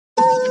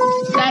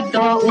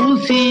to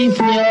usi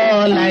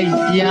myo lai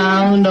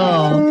yang do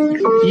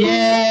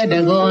ye de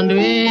gon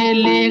dwe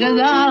le ga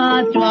za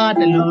chwa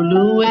de lu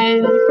lu we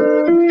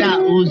ta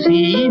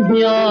usi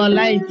myo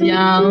lai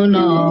yang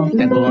do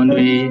de gon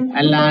dwe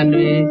alan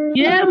dwe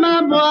ye ma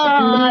bwa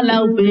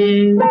lau pe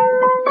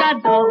ta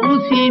to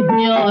usi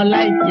myo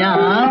lai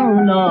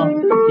yang do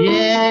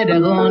ye de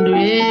gon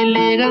dwe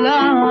le ga za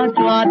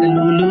chwa de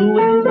lu lu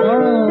we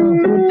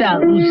ta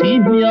usi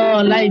myo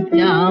lai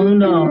yang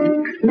do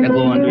the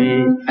gone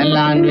way, a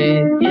land way,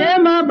 yeah,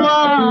 my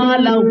boy,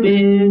 love me.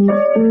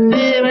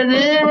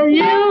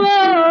 You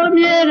are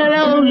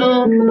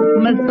low,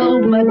 my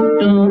soul, my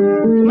soul,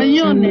 my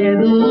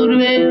unit,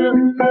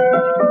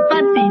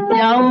 Patty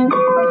Chow,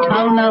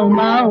 Town now,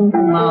 Mount,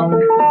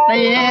 the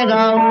Egg,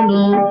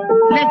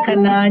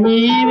 Lekanani,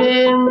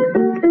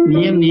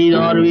 Nim need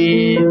or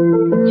way,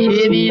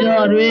 shady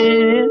or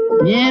way,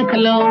 yeah,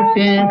 close,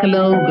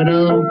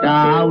 grow,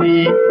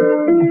 Tawi.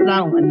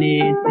 Someone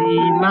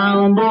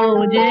Mount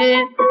Boje,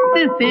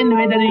 this in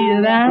with the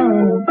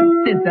round,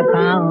 this a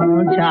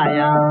pound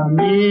chaya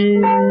me.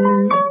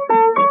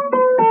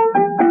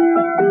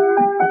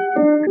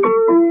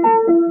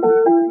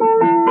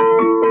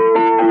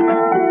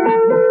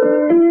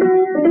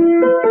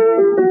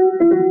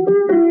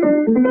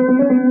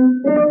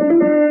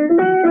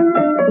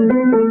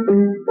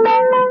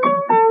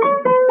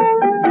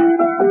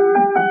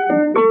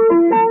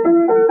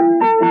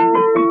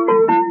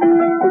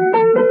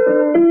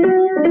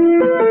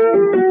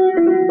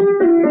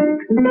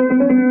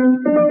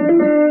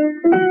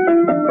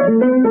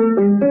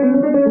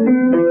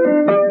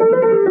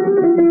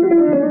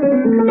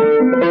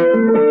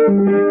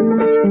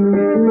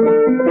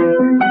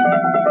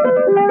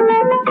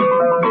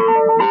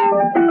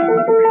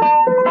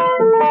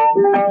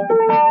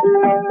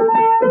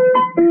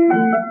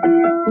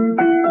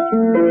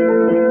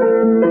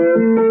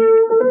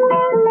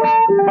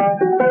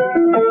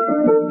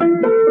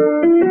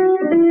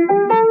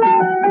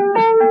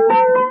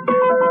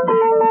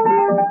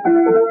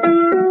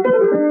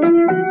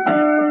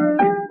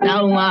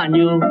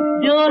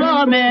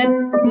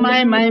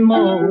 My mo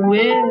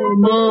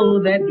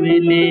that we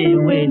lay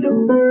way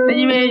low. The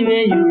way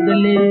you the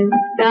lay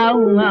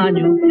down on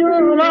you,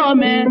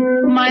 man.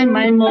 My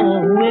mo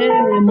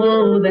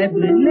that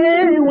we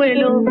lay way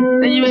low.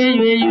 The way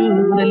you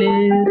the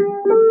lay.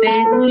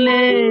 They who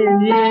lay,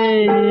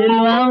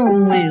 long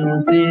will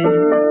say.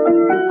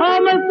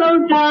 I'm a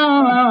soldier,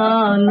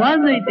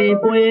 was it a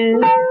way?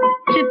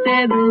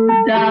 Chittedu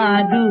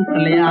dadu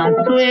kalya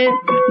swe,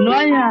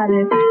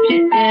 loyare,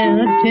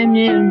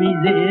 chimney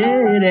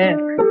misere.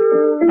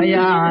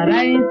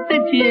 Ayarai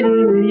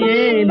sechiru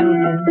yelu,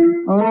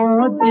 o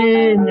te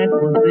ne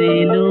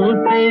kosilu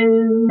te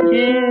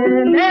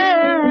chele,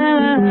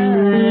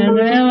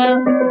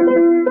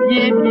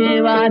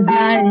 jiva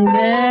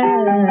daime,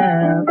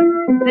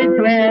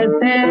 sitwe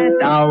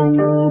down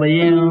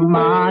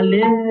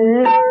male,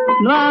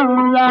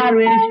 long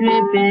arish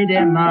with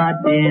the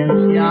martin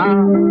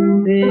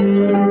yambe.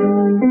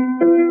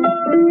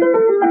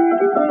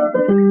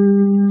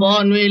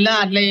 Bon we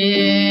ladle.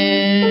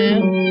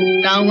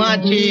 Down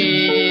what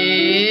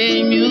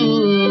you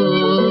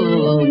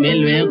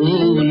Milwe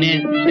Une,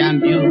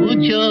 Champion,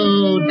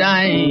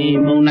 die,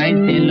 Moonlight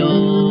Hello.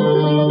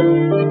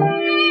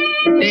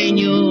 They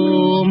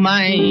knew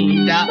my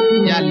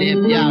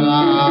Jalip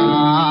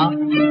Yaga.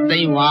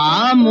 They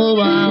want move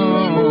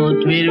out,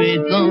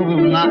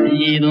 Twirwitong,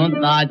 you don't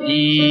touch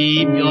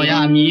your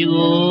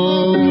amigo.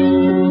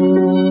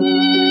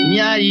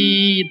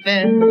 Yaite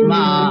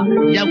ma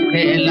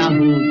Yakela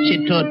who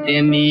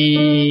chitotemi.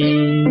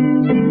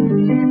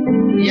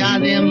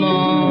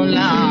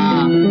 Yademola,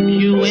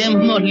 you am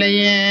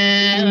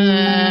Motlayan,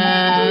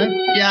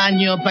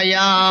 Janyo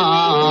Paya,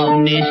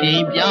 Nishi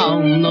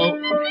Piano,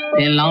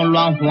 and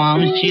Long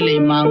Huang Chile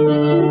Mango.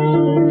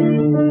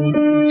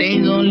 They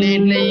only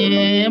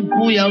lay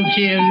Puyo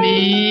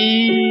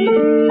Chimney,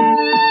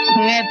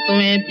 Neto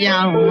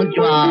Piano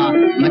Jua,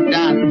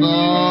 Matato.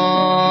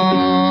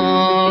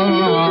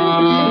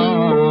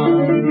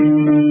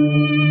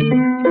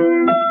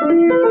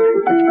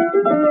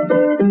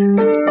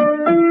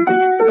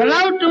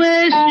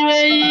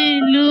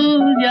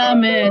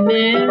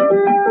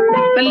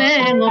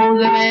 Playing on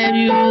the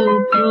radio,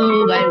 cool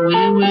by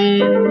way.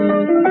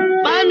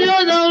 Pamio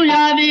don't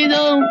have it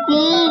on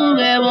cool,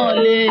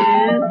 Evole.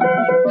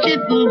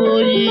 Chitu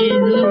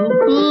is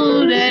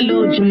cool,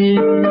 Eluchi.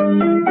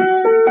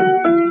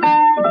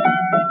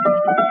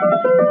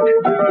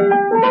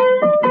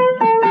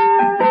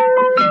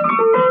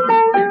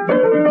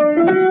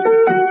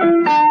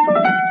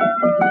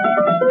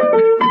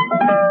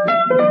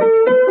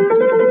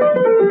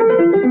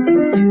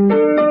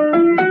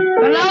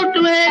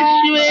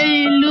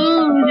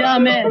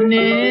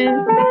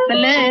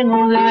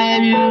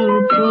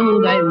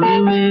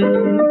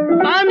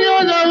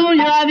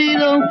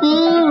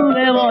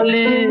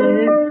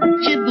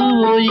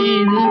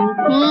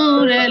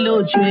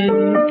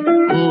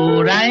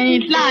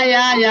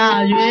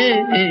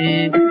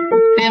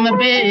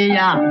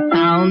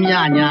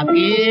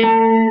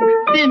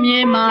 စစ်မြေ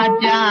မှာ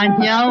ကြာ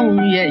ညောင်း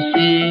ရဲ့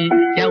ရှိ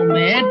ရောက်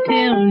မဲ့ထ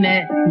င်း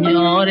နဲ့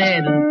ညောတဲ့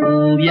သူ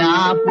ကိုပြ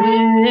ပွေ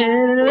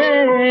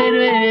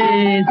တွေ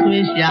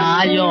ဆွေးရှာ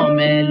ရော့မ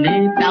ယ်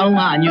လေးတောင်း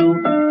ကညူ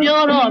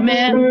ပြောတော့မ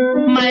ယ်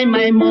မိုင်း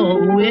မို့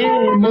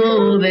ဝေး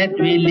မို့တဲ့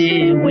တွေ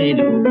လေးဝေး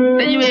လို့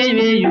တရွေ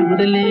ရွေယူ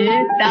တ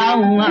လေးတော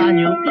င်းက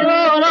ညူ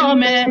ပြောတော့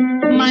မယ်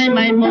မိုင်း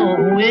မို့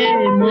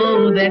ဝေး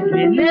မို့တဲ့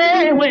တွေ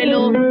လေးဝေး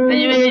လို့တ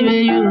ရွေရွေ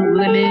ယူ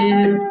တ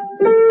လေး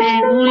တေ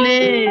ဦး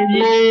လေး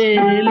ပြေ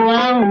လွ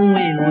မ်း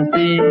ဝေးလို့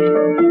စေ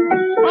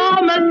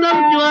အော်မစုံ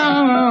ကျွမ်း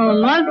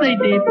လွမ်းစိတ်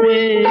တွေ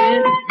ပြေ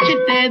ချစ်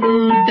တဲ့သူ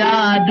ဓာ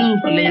တု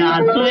ပလျာ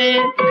ဆွေ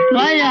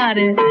လွှမ်းရ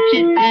တဲ့ဖြ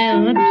စ်တဲ့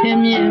ဖြစ်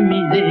မြင်မိ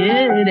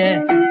သေးတဲ့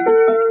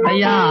တ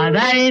ရား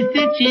တိုင်းစ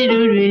စ်ချီ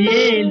တွေ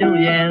ရေးလို့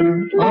ရဲ့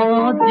ဩ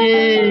တေ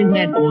ငှ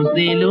က်ကို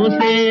စီလို့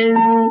စေ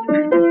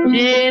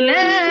ခြေ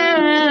လဲ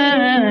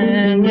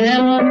င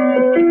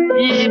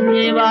ယ်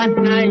ပြေပါ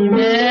နိုင်မ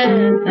ယ်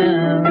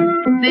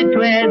စစ်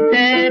ထွဲ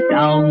တဲ့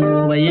တောင်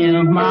ဝရင်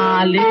မာ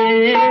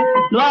လေး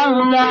လွ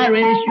မ်းသားရ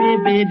ရွှေ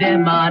ပေးတဲ့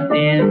မှာတ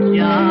င်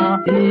ရှာ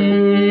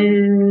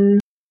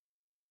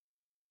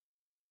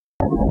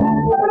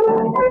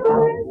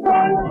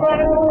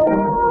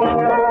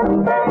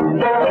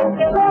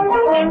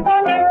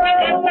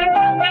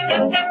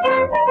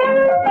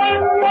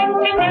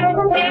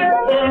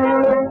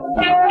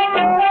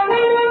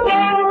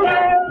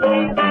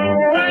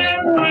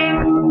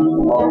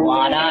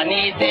ဝါဒ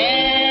နီ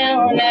တဲ့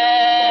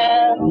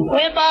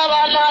ဝေပါ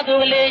ပါလာသူ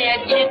လေးရဲ့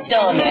ချစ်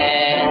တော်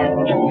နဲ့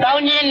ကော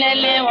င်းခြင်းနဲ့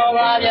လင်း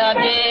ဝါပြ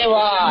ပြေးဝ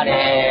တ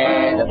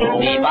ယ်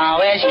ဒီပါ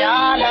ဝဲရှာ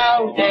လော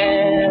က်တယ်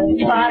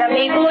ပါရ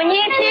မီကိုည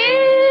စ်ဖြစ်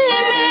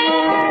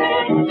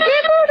ဒီ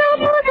ကိုတော့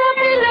ဘုရား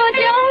ပြလို့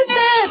ကြောင်းသ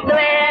က်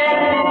တွေ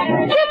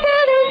ချစ်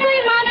တဲ့လူစိ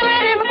တ်မှာတွေ့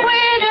တယ်မခွေ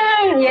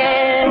တဲ့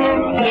ရဲ့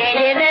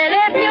ရဲ့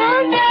တဲ့ပြော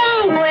ကော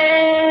င်းွ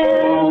ယ်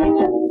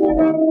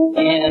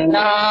အင်း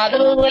နာ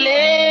သူ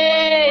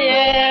လေး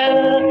ရဲ့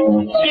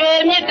ရွှေ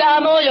မြတ်တာ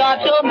မိုးရွာ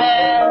ဖြိုးမ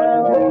ယ်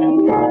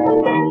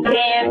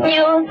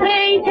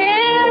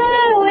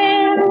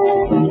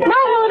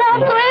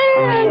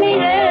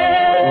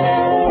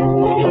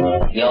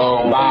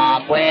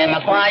မ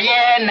ခွာ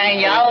ရဲ့နိုင်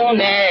ရောက်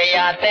နဲ့ရ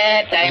တဲ့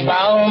တိုင်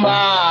ပေါင်း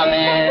ပါမ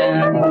ယ်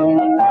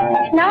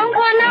နောင်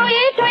ခွာနောင်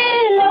ရေးတွေ့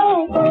လို့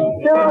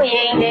တို့ရ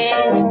င်နဲ့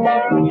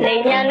လိ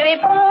မ်ညာတွေ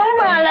ပေါ်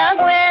မှာလား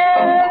ကွယ်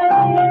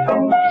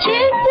ချ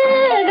စ်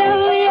တဲ့သူ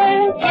ရဲ့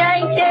ကြို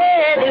က်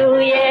တဲ့သူ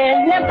ရဲ့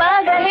နှစ်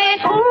ပါးကလေး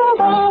ကို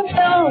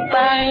တော့ပ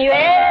န်ရွ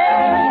ယ်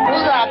ဥ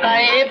စားက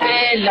ရေး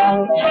ပေး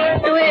လို့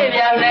တွေ့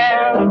ပြန်လဲ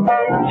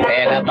ဘ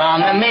ယ်တော့မှ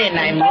မမေ့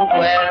နိုင်ဘူး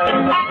ကွယ်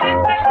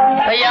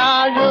ဘု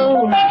ရားစု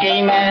ချိ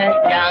န်မဲ့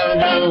ကြံ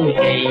သူ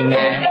ချိန်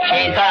မဲ့ချိ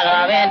န်ကားက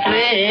ပဲ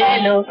တွေ့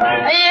လို့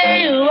အေး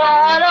ယူပါ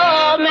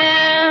တော့မ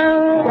ယ်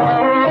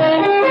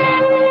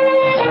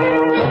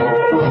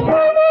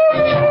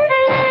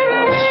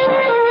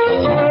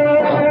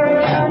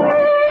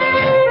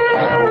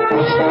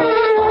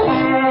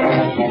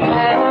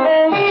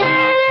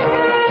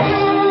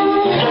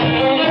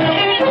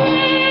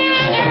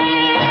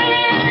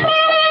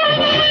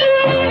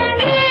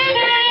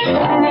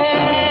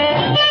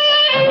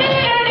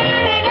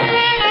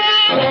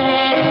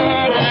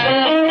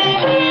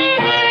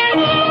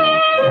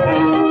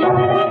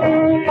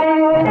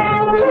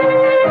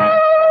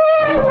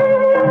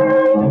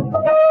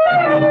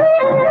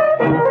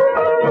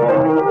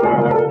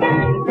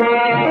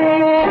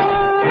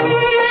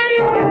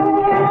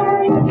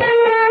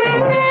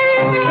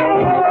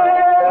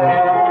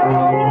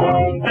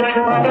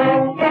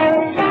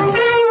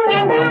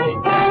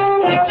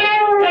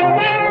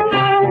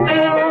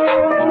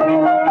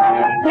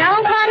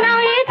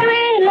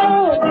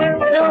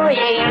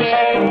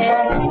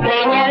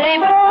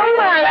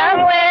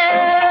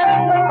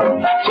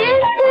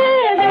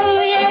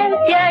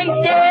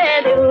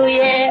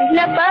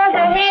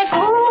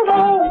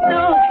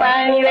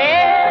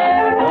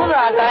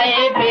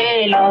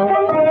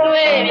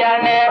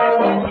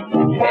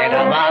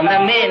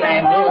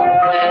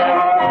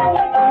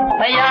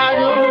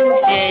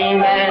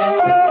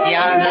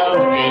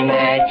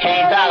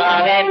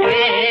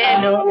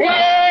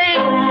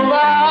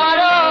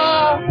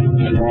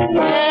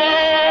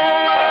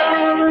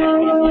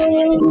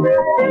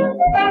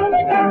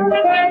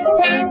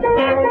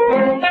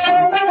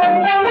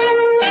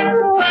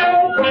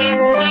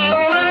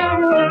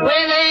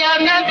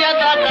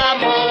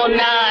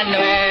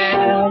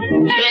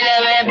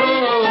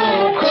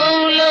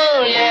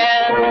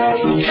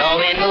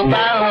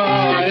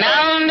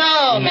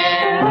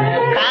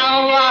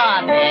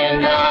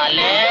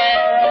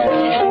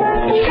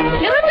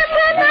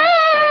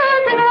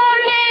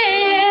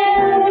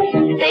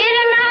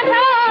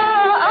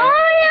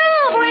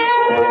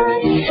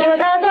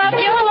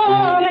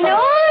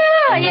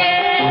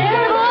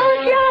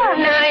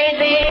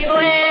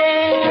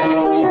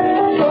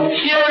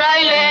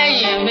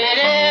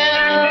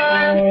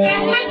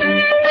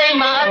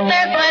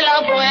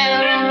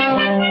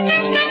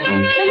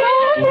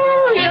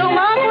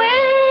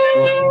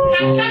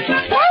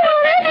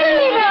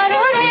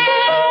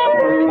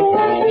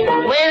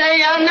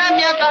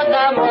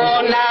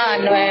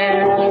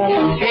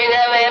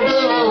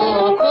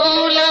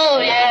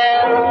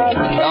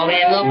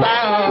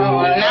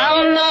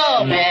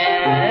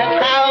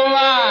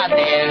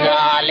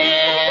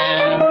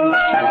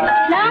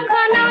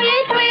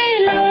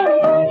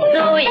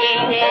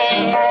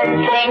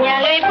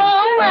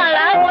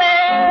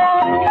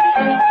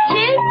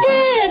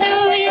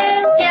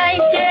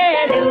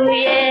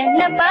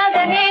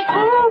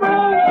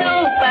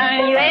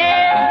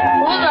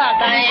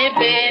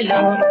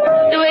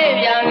တွေ့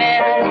ပြန်တယ်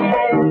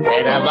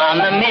အဲ့ဒါဘာ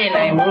မမေ့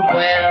နိုင်ဘူးကွ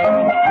ယ်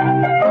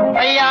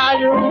အရာ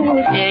စု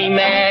ချိန်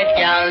မဲ့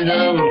ကြံစု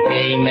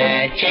ချိန်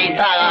မဲ့ချိန်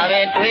သားက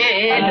ပဲတွေ့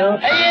လို့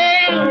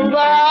အေး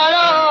ပါ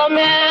တော့မ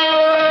ယ်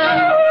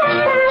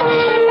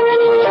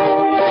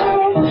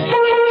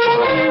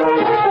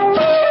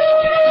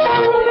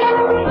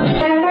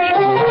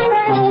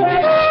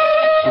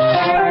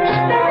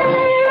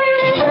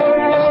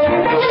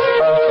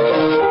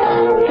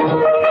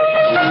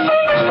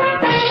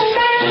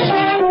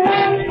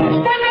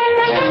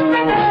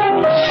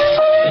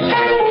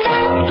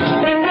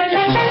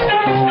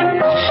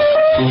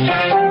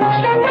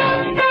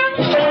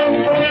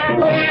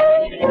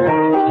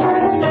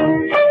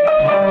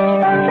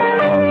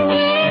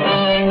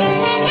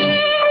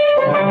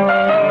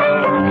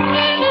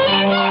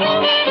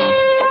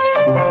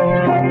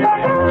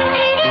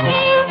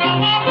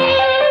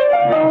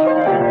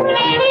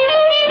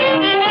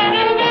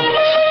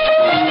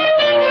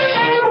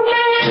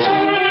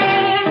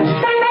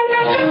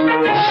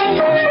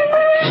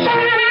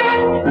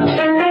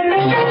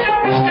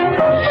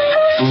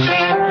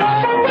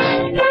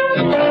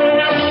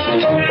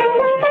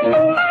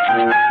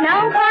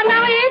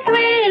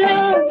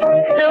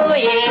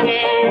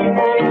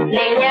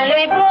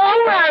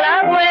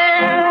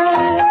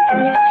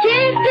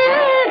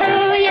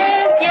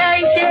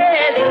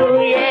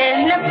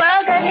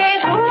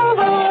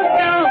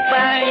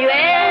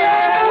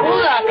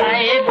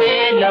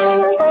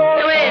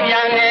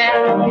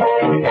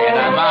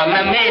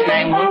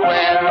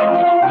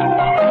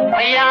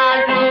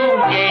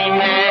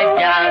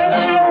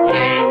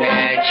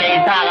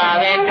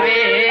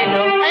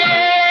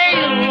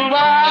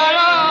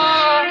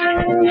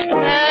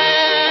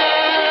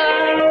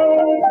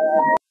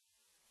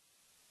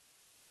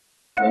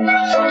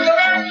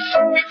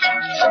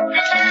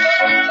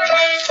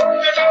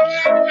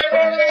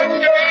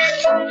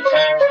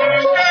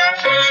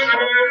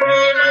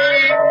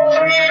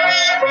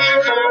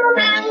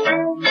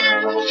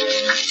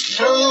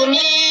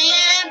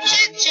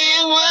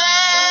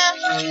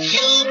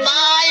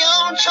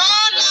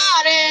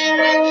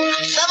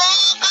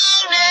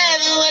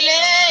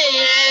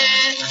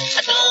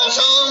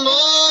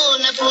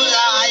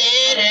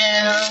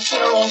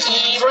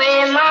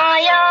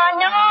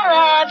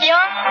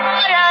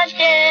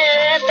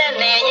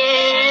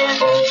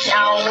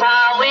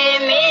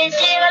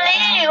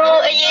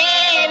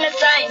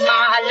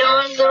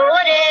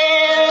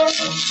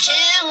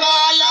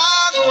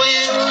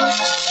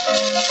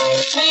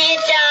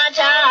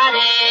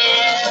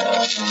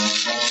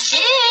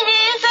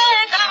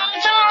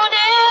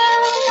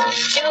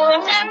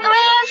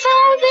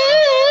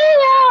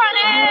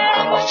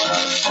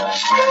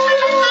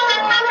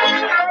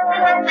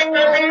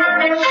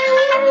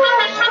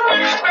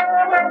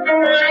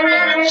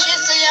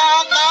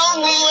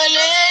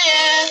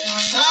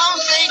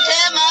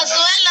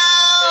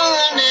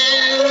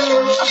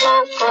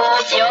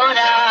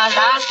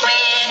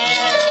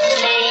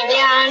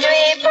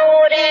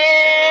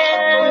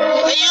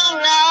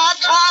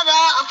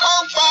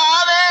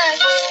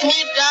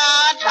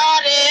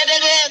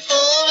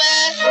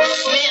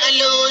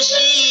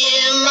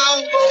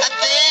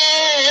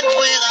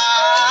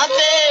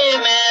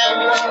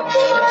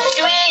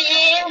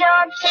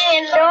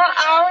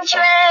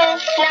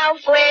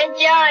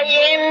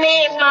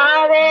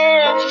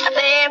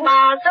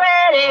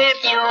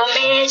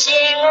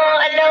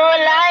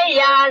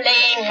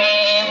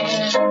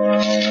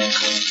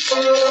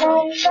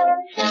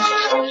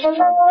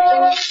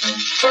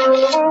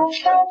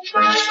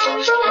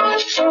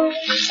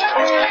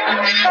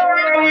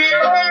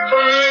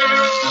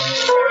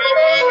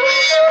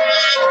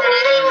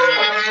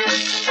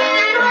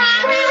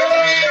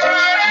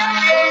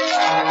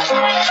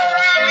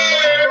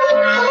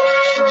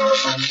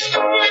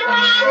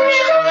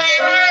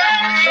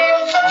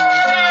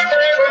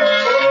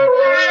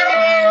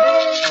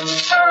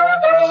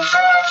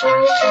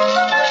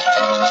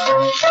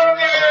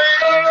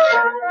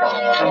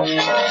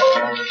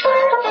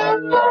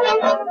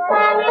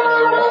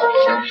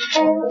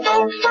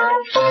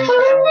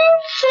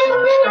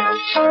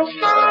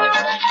Thank you.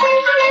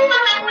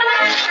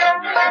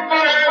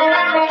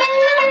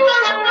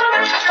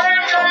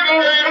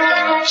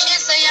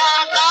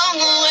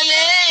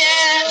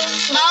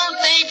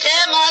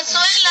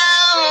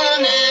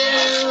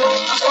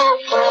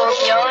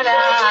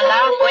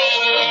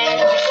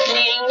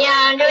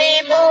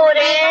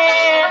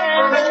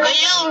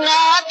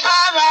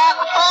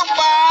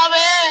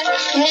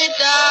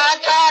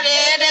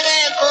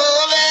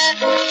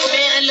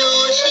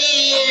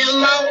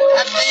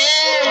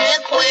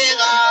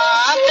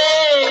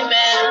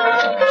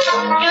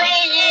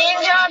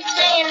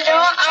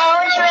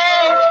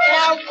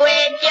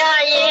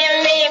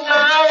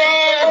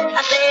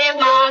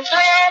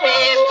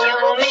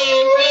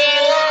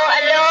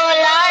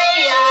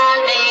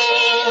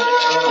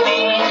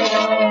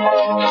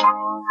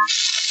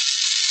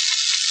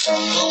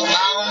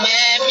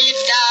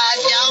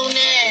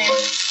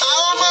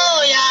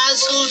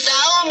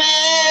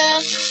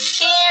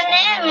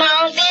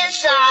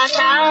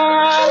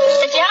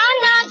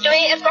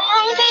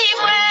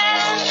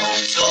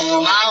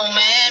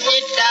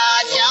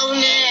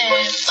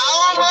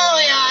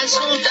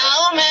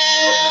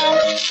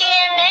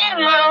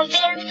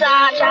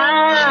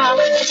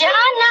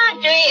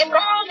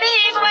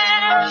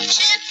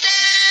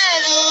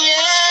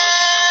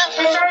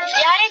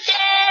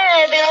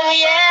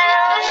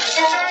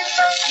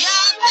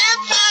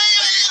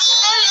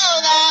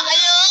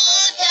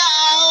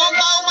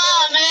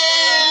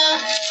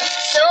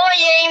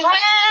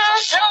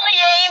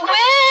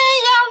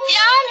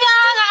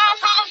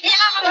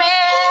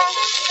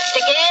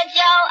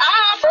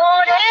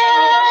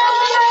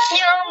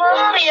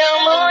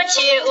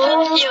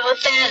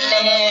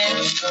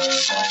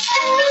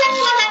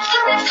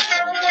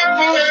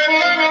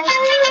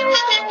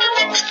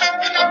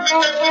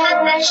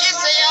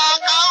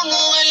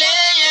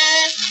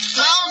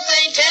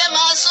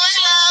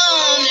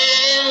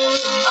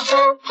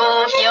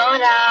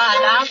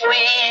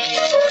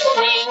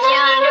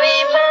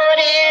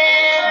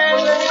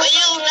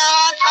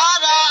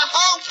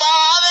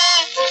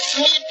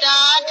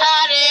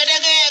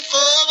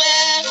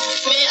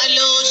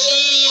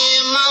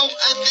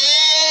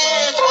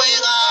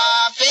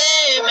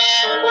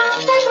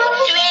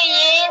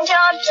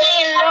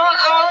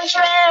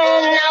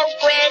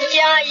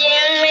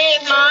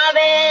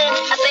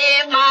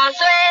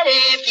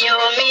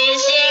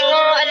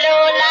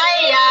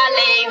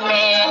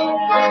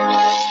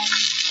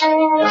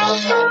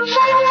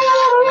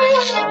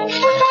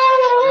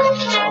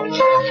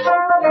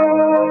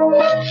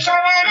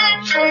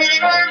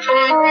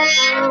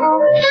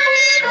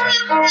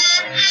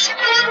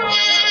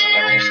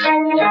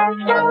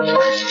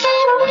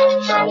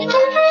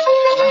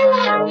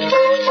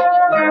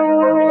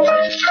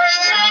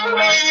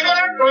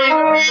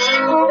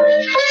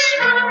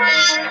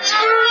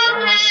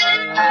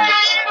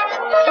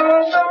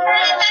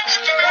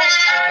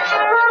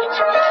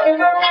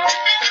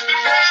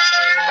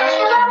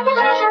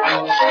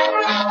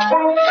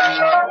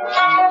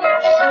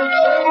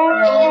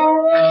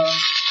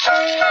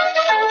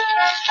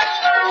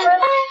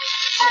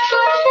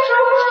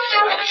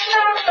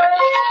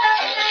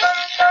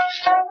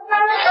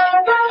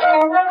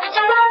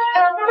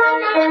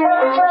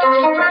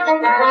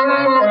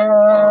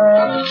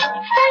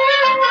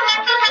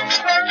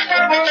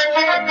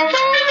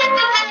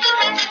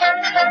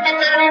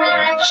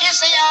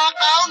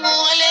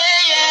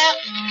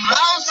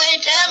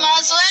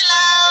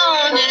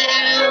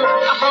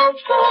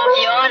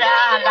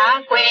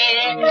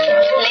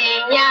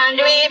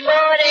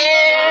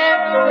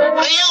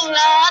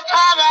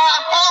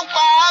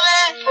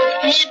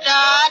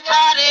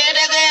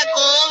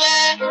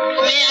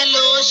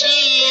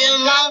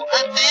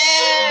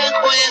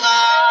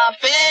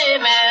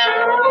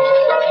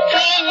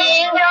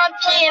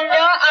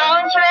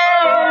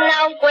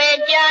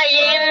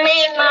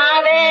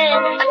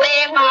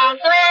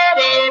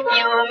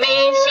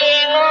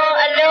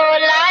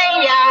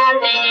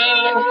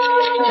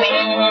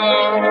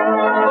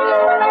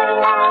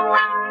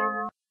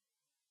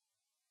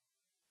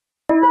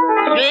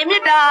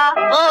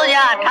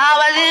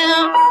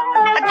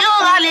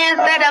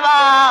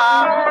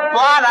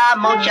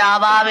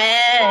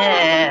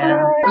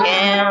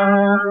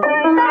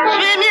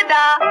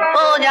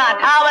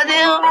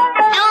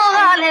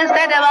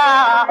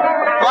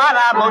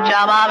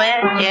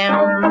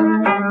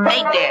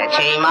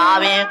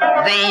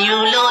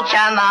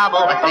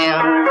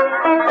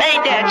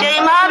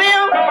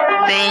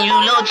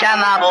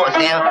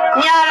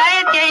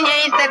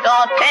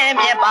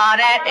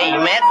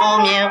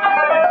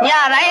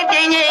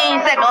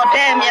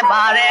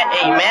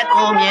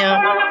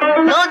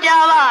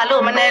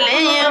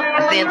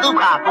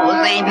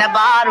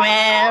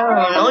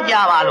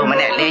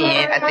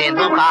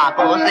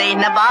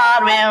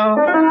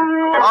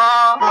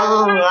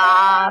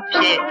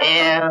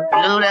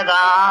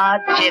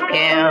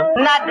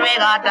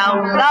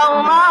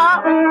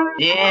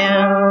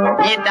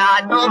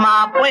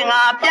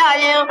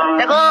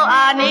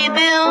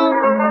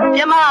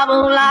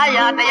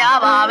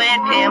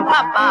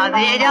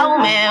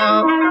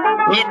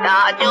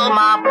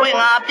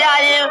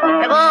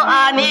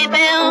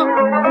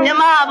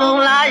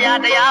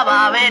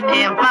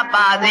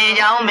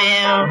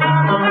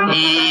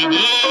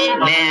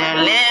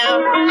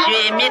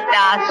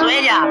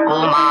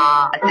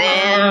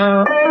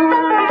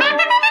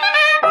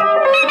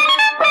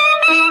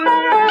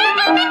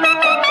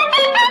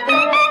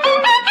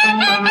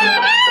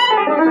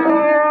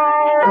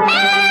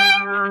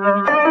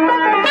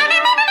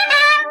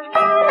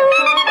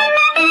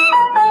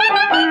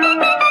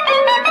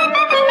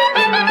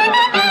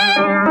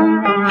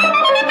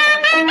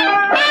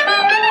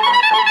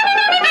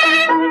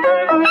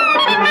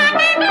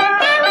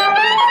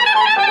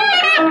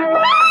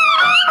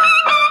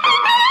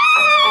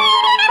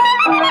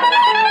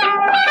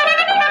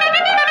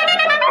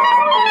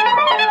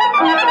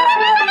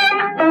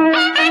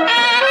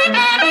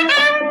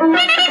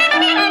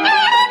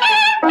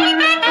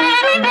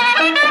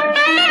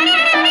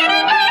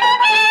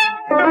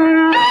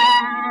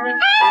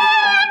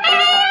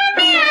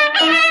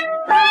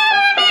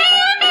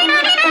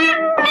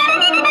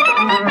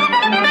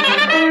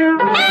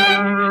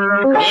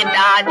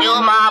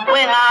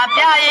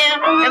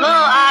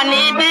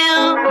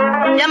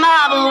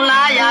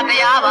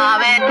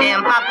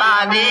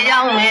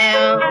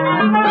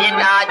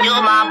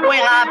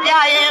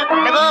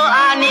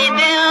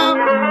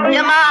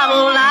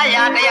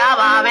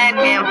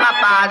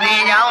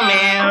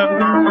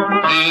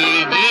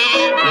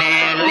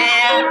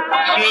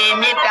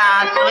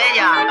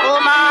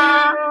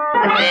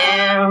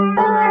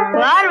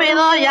 Ngaro 瑞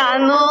多呀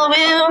努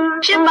兵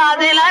，18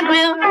岁来春，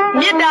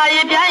米大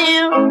一片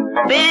云，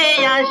北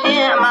洋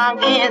心马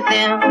跟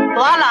身，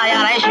多拉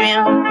呀来寻，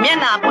面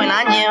那困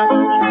难经，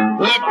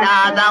米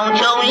大张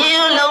穷营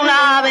龙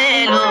那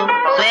北路，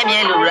随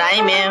便路来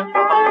命。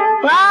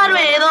我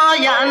瑞多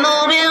呀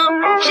努兵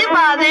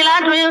，18岁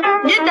来春，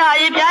米大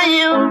一片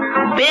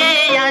云，北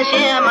洋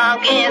心马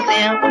跟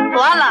身，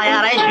多拉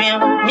呀来寻，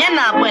面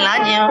那困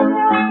难经。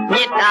米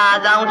大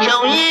张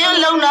穷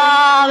营龙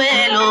那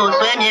北路，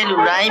随便路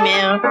来命。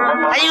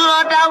哎呦，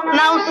到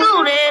老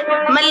苏的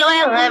没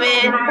乱河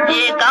呗，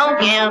也高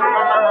兴。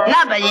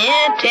那不也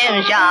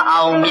天下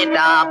奥米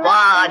大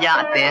花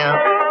家生。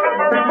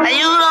哎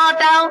呦，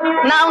到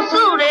老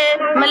苏的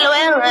没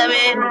乱河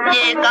呗，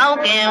也高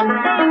兴。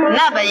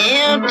那不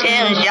也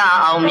天下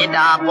奥米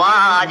大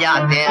花家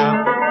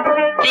生。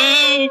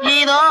第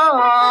几多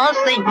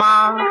谁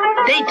嘛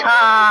得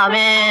他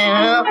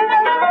们？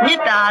米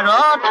大罗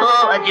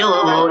托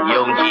就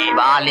用几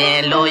把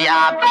连路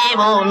呀皮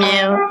不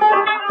明。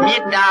米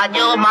大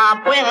就嘛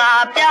不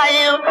啊别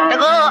有这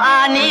个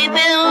啊你的，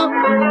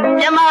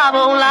也嘛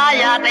不拉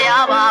呀的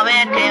呀把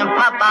外天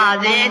怕把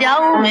这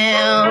条命。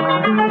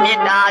米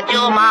大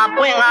就嘛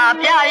不啊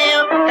别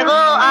有这个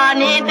啊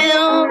你的，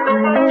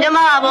也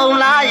嘛不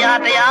拉呀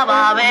的呀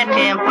把外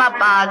天怕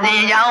把这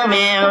条命。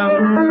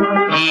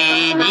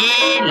一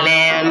一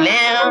零零，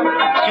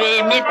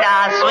水米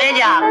大水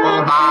家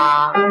不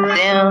嘛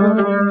行。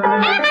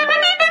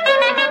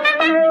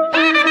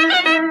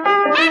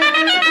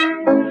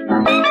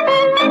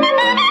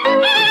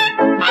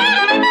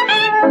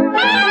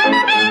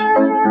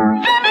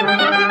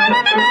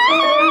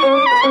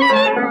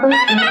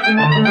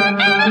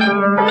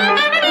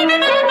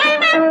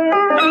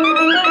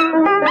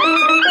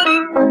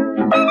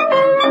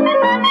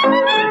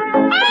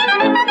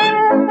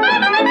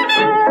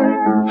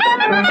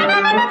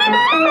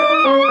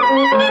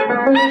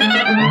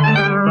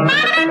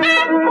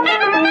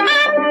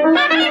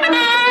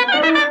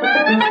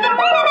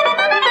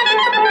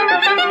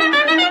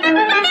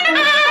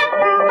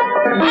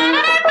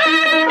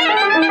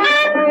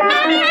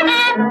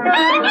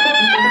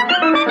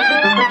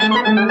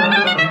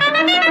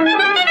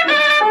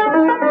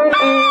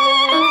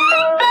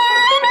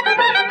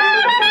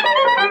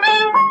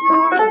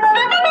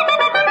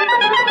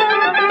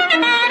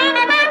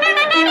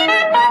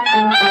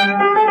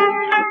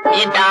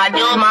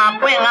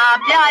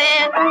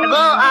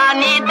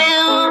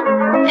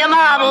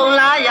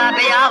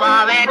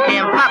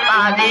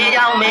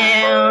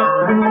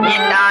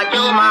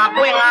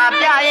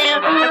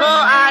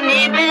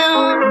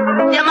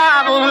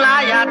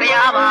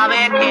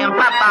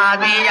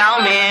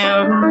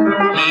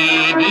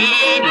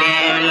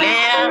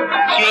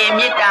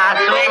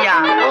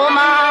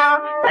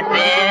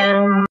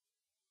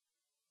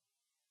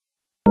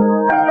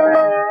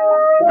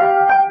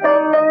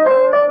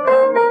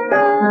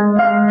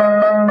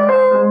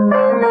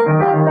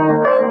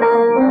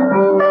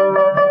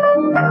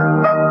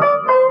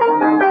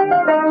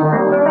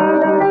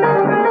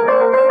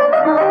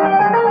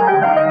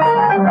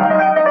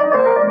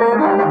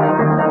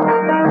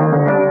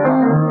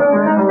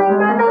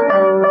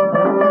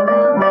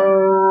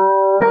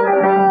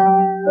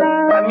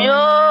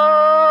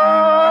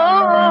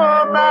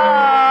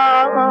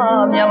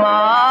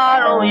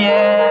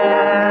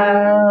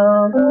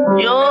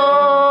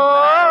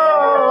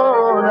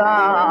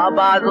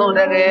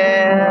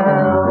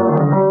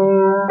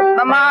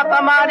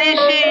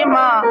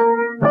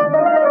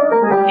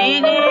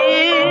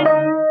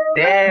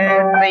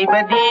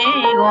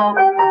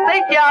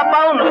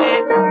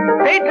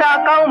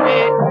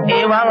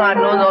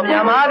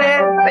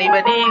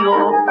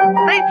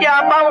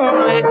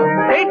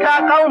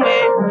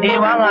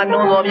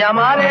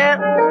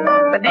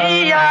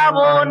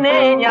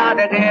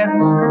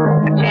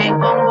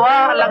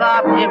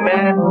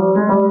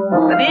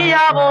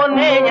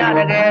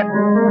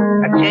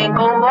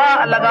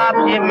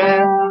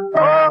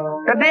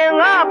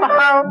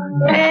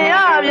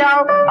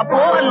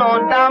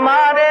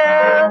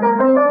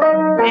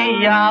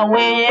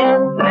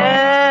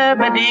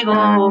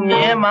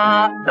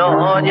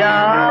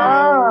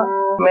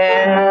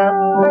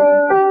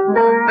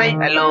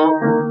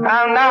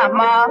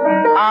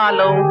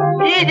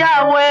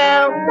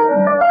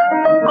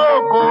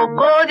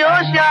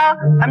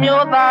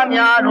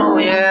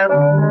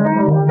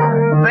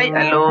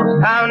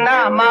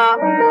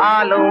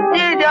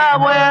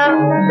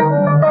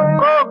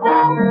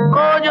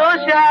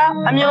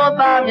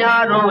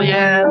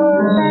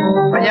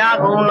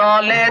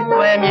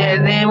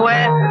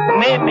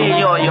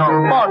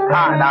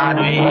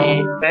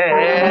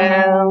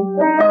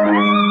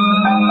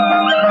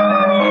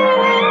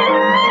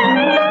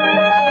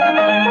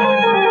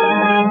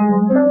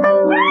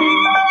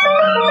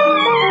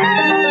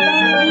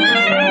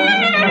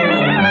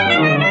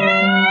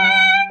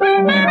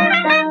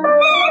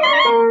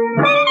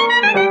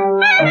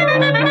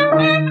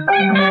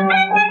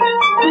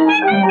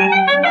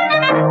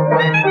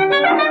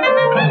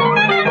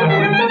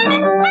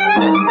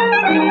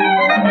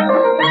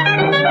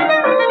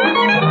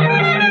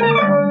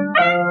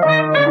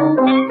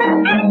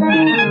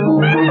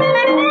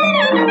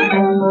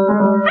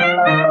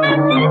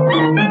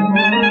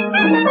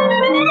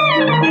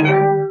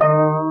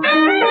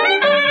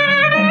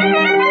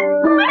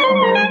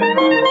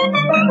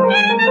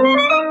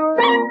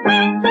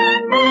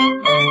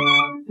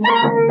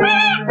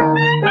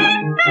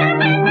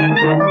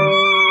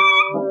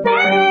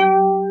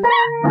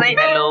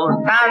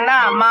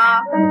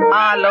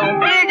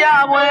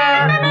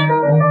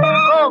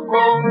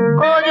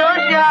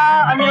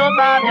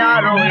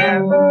ရဲ့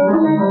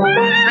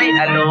စိတ်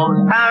အလို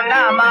ဌာန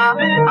မှာ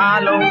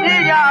အားလုံးကြ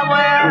ည်ကြ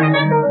ဝဲ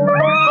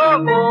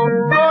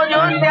ကို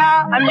ကျိုးရှာ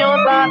အမျိုး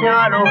သား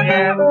များတို့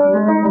ရဲ့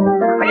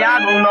ဘုရား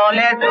ကုံတော်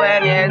လဲဆွဲ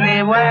မြဲစေ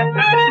ဝဲ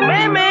မေ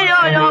မေ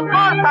ရောရော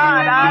ပေါ်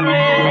စားတာ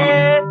တွေ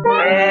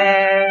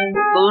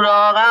သူ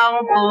တော်ကော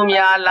င်းသူ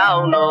များလော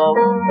င်းတို့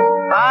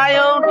အာ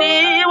ယုန်တီ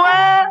ဝဲ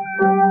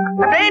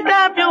အတိတ်တ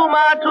ပြု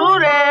မှာထူး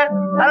တယ်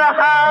အရ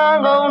ဟံ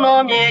ကုံ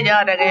တော်မြေကြ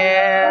တက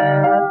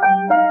ယ်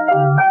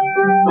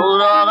သူ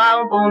တော်ကော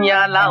င်းသူ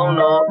များလောင်း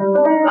တို့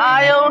အာ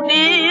ယုန်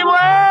တီ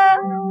ဝဲ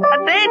အ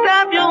တိတ်တ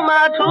ပြုမှာ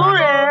ထူး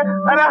တယ်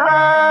အရဟံ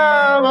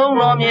ကုံ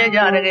တော်မြေကြ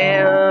တက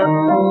ယ်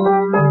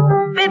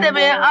စစ်တပ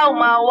င်အောက်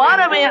မှာဝါ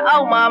ရပင်အော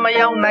က်မှာမ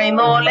ရောက်နိုင်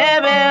တော့လဲ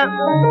ပဲ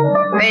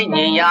သိဉ္ဇ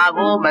င်ရာ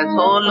ကိုမ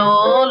ဆိုး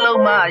လို့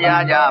လုံးမရ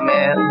ကြမ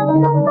ယ်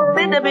စ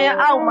စ်တပင်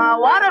အောက်မှာ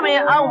ဝါရပ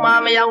င်အောက်မှာ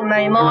မရောက်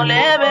နိုင်တော့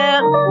လဲပဲ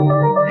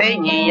သိဉ္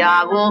ဇင်ရာ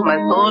ကိုမ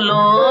ဆိုး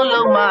လို့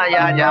လုံးမရ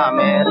ကြမ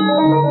ယ်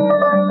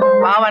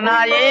ဘာဝနာ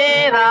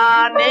ရေးသာ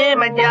နေ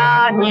မကြ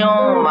ညွ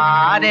န်ပါ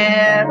တ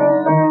ယ်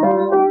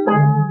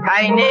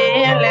ထိုင်နေ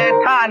ရင်လဲ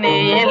ထနေ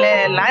ရင်လဲ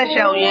လမ်း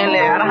လျှောက်ရင်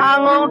လဲအရဟံ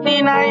ကုန်တ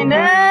ည်နိုင်တ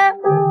ယ်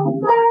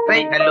စိ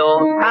တ်အလို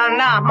ဌာ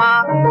နမှာ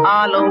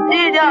အားလုံးကြ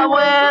ည်ကြ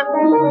ဝဲ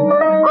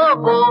ကို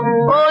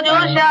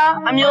ကျိုးရှာ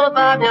အမျိုး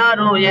သားများ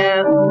တို့ရဲ့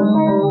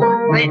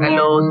စိတ်အ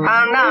လိုဌာ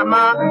န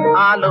မှာ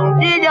အားလုံး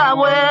ကြည်ကြ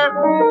ဝဲ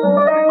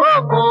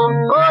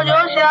ကို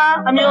ကျိုးရှာ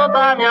အမျိုး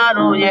သားများ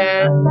တို့ရဲ့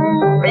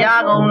ဘု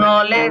ရားကုံ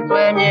တော်လဲ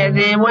ဆွဲမြဲ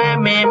စေဝဲ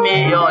မေမေ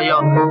ရော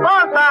ရော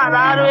ပေါ်စား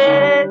တာတွေ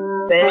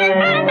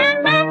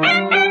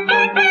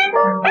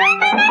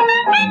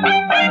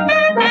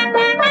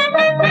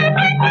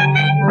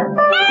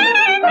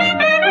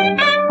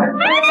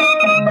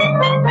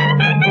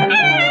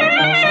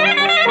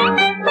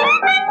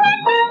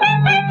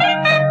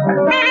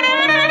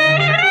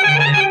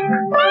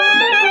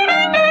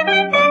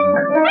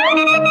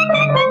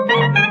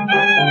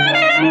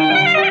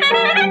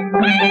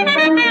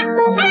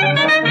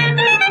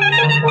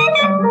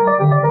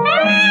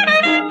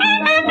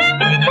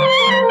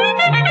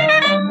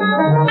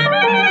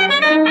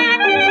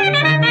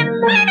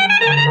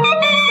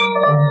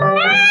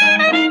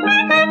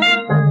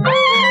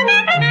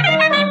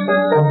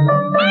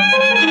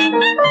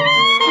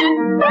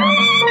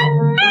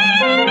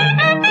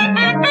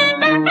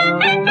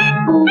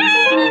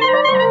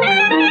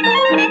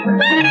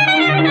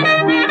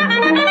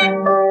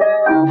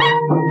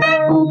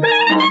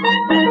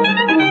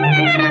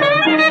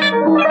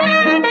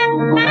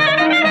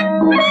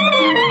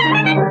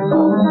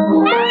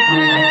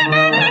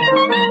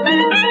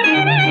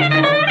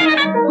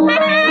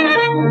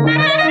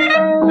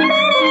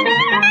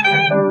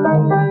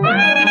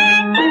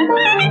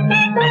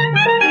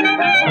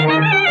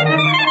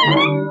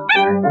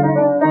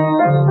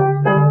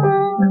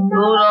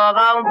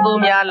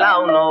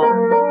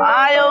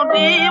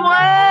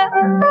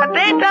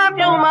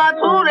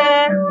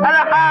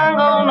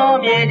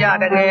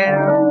တကယ်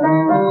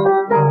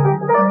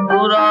သူ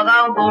တော်ကော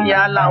င်းသူ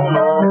များလောင်း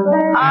လို့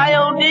အာ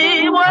ယုန်ဒီ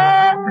ဝဲ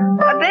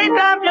အတိတ်တ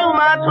ပြု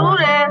မှာထူး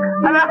တယ်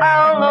အရဟံ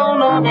ကုံ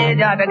တော်မြေ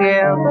ကြတက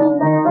ယ်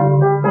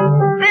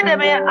စစ်တ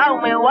ပင်အောက်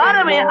မှာဝါရ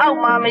ပင်အောက်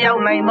မှာမရော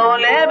က်နိုင်တော့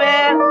လဲပဲ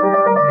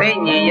သိဉ္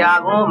ဇင်ရာ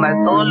ကိုမ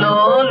ဆိုး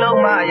လို့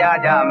လုံးမရ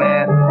ကြမ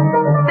ယ်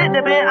စစ်တ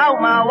ပင်အောက်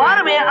မှာဝါရ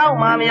ပင်အောက်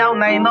မှာမရောက်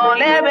နိုင်တော့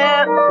လဲပဲ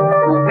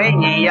သိဉ္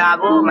ဇင်ရာ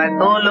ကိုမ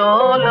ဆိုး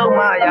လို့လုံး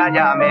မရ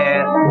ကြမယ်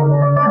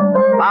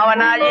ဘာဝ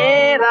နာ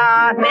ရေးသာ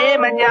နေ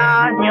မကြ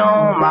ညွ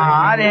န်ပါ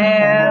တ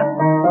ယ်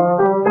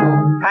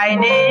ထိုင်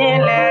နေရင်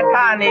လဲထ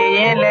နေရ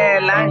င်လဲ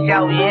လမ်း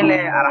လျှောက်ရင်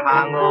လဲအရဟံ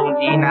ကုန်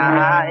ကြည်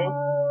နိုင်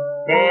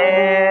တ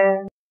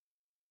ယ်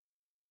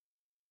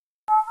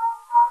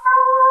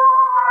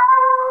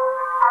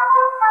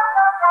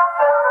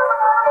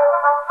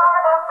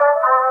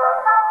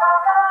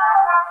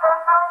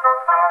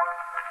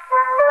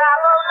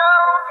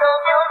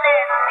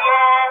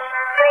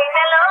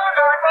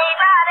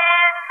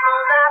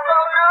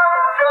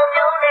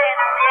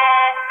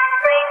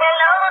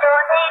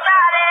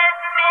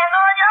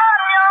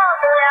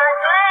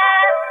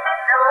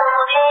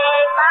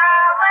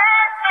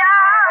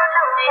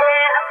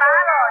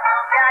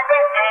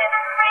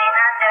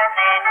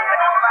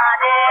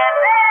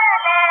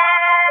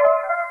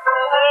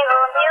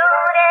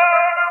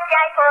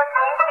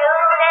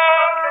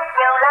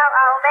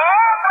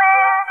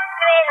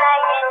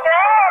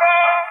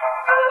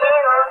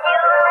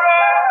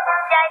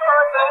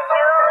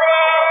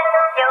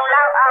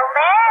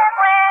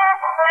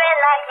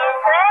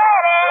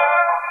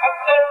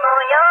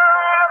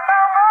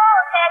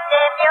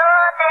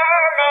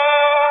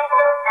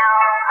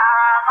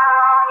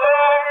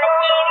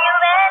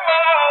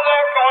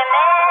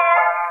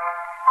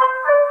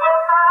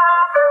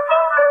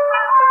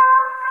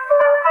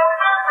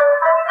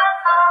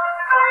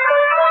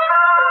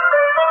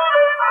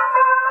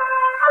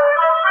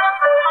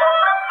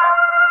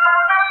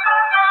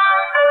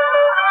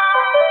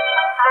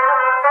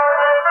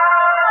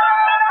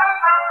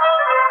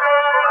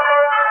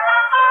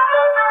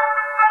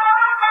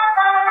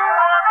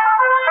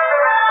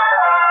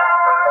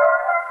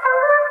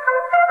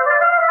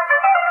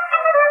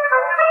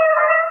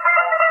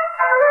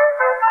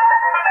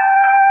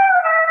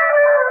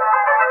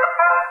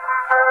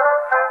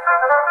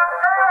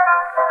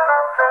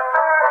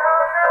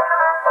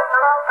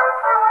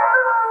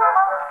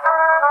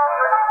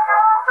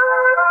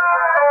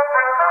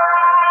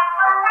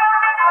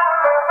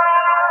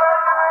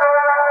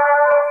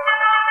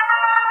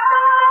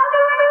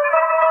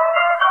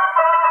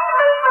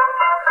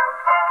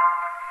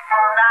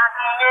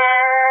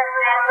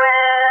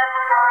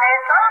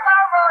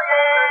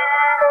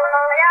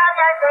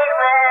Hãy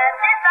subscribe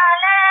cho kênh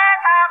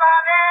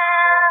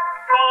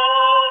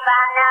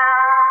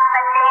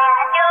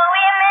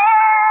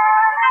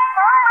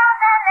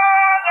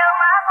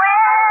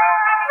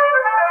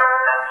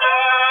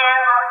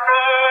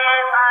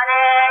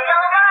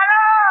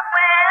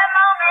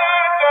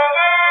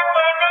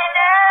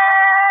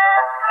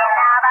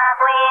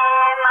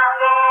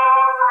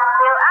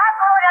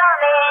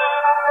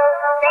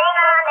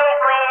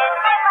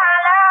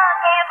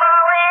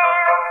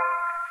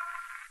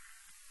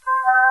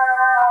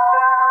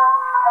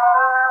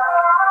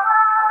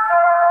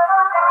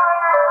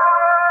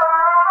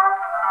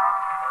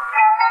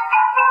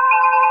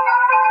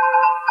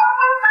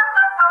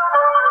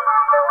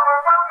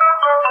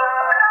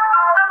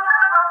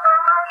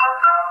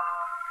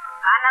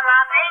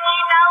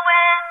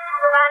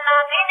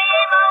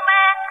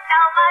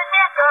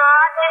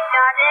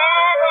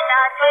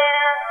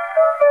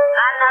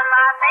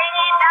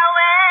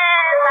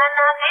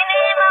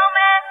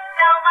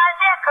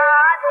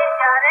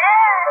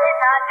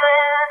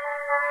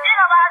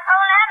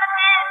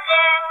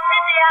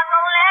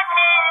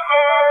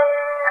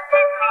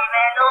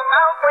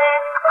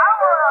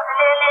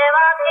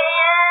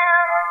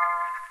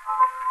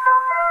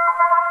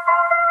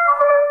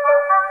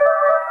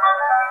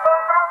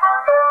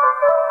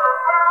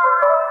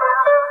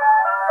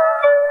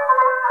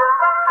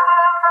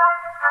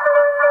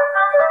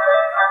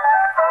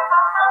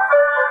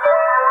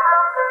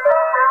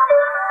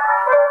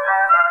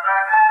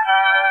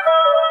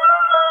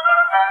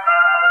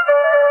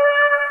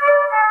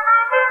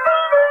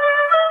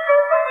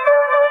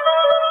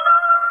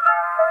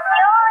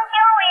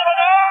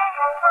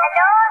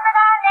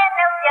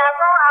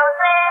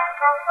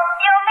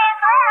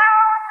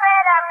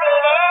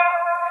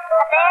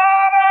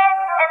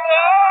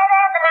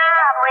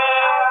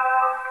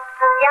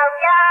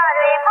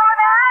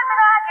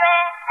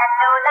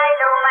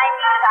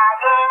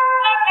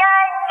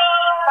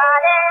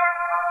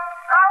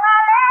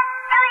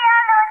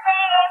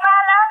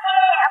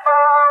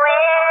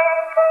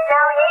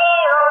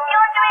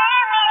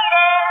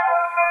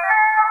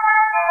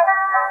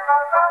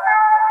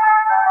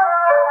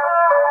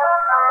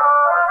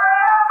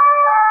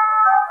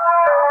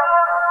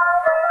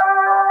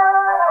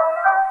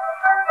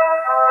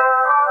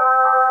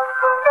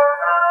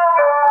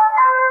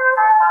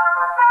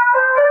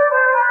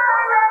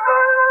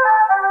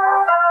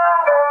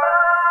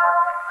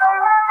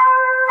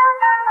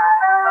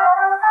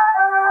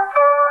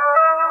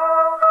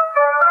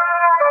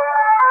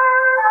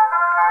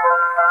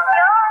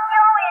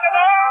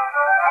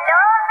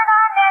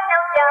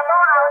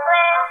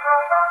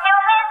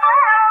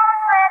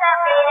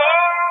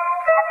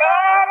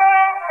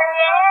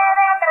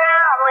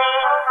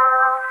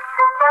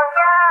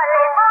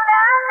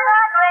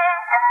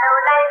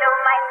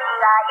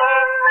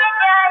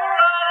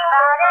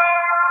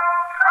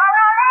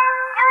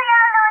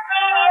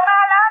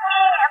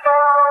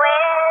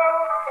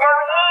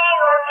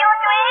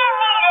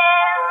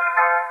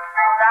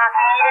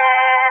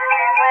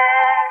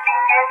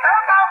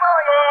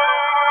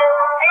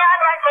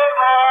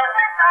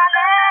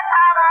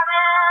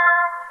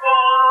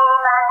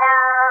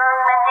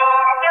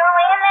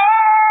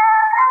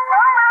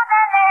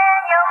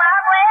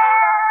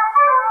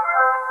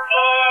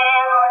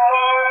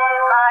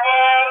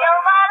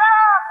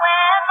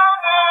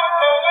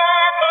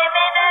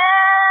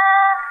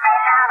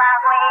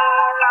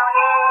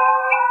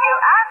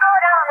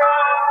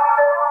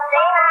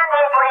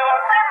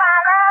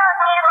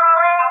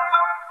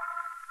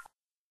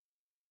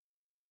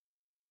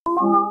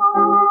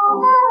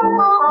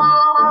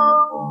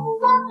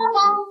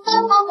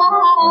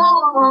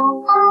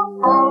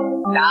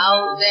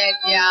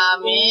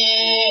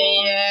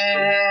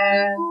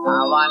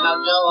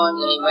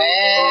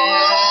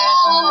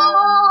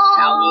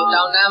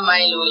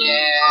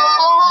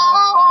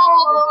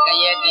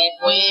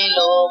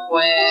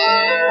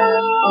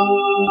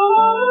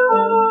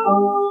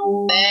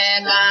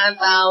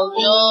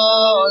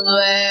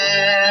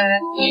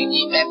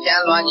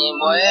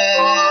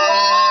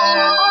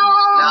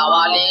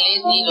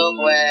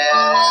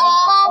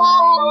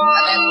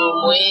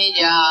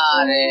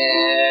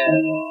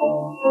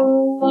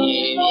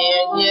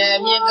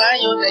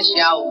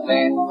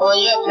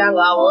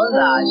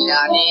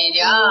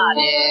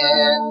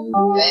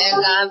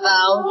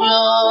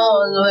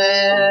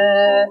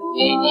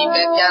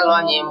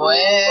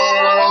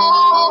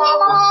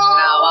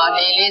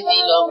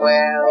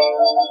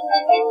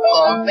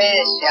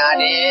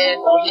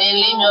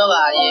Ghiền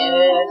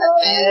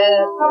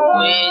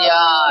Mì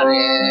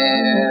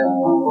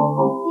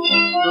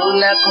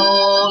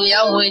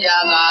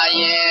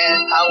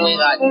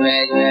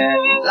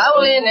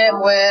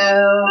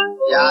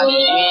Gõ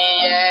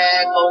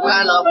để không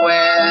bỏ lỡ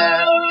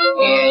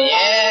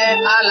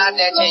阿拉的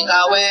亲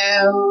家喂，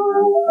路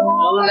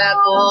那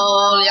过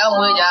要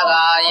回家个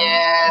耶，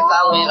上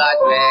回个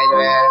绝绝，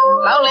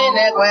老李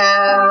那关，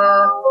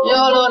要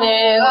路那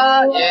个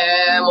耶，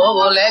莫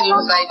过来就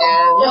晒的，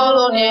要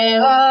路那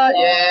个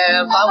耶，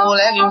放过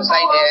来就晒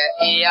的，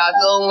一呀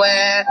中喂，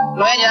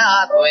来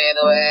家对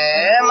对，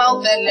毛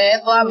在来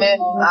多没，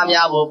俺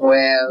家不会。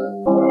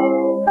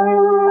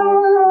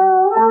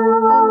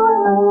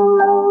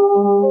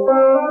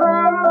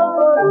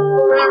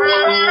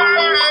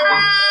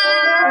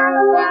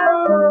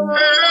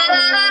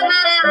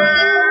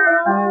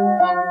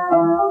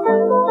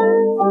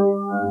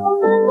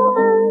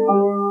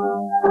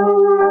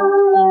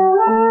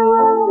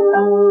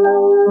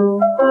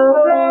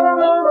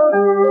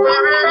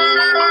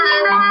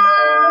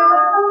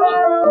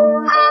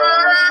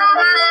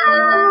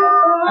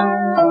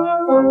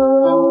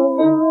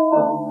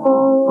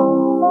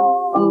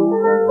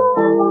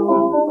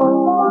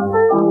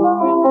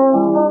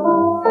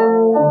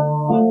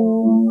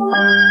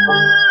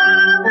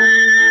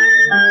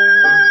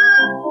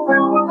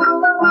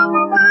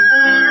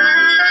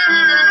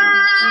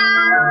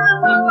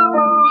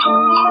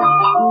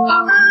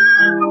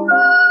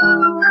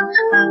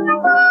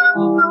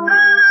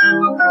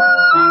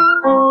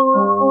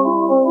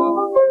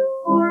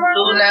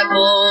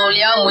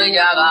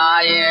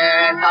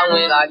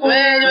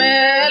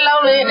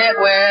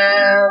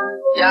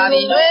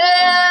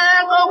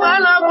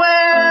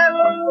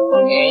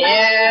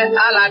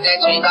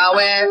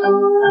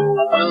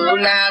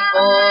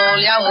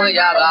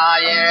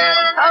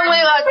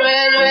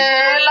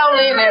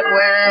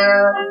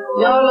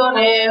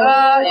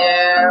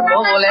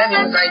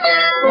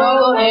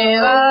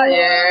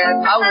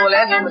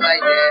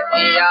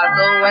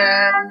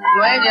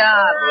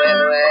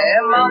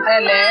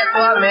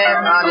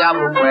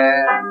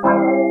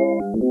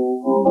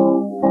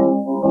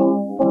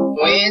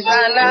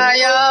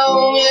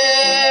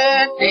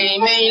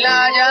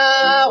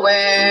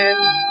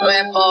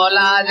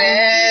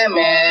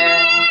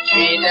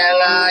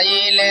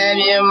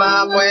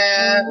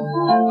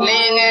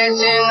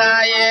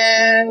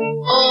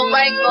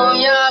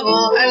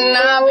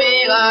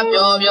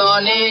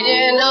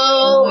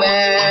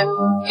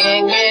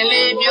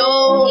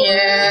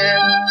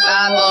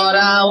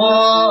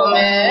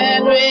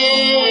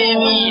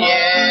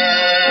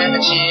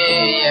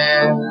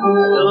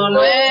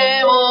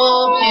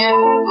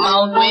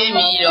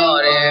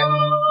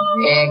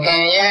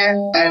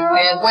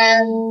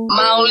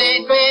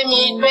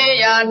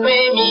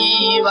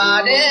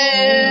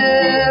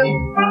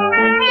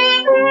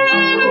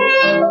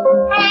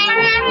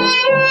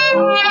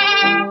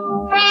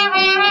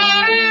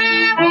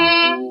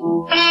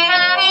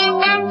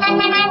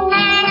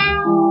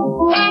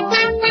Hãy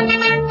subscribe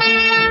cho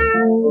kênh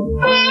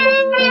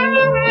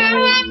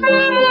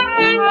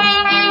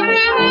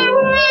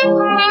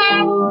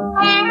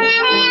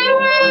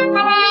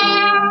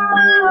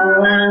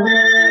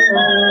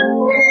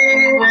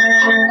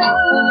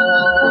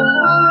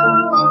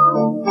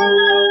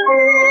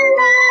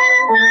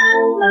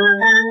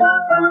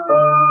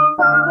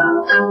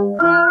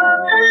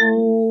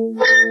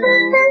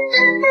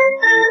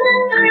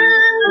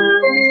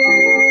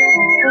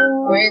Ghiền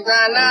Mì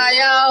Gõ để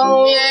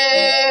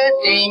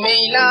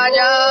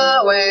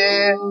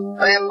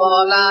không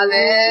bỏ lỡ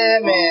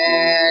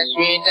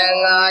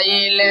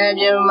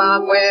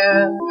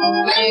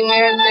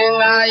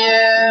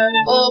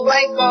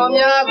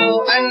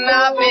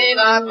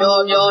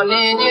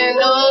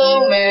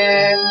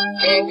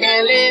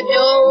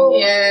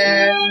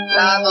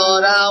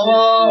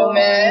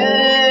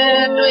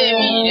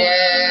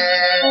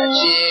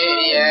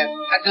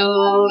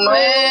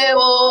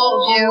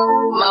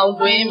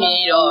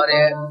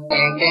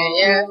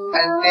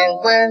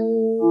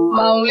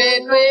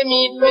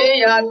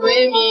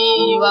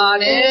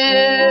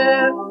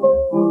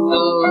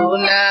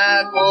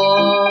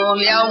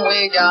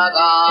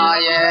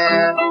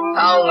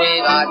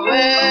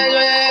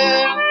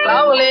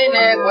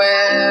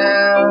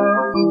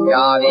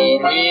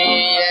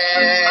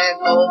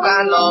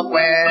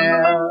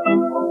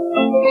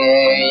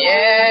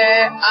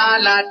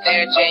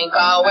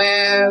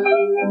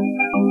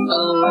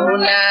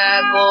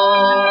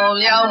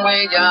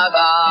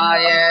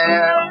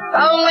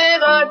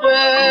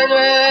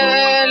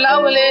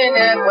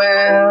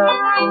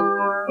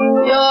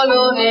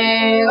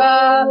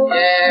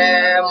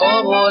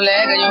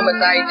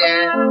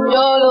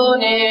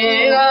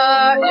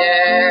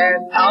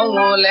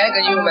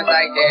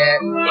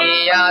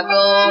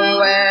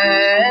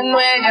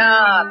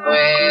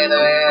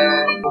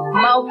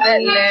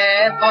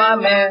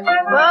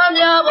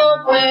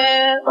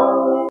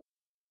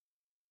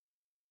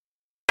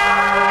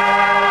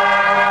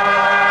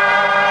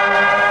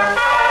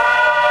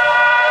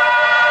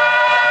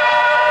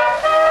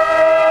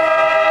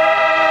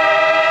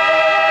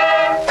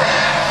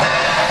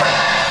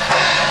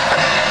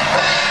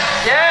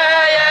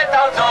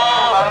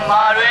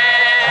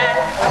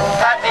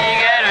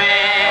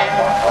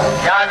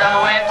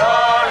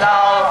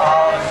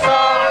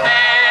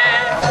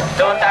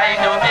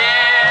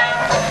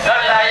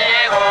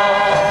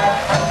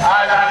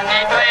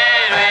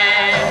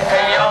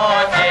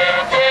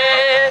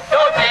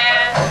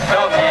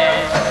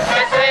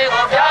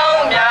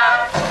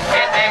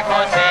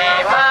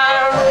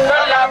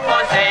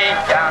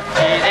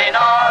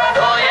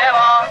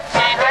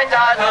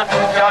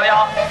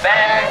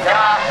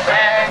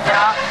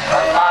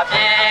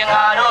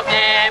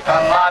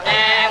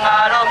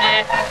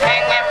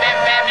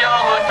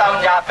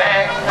တ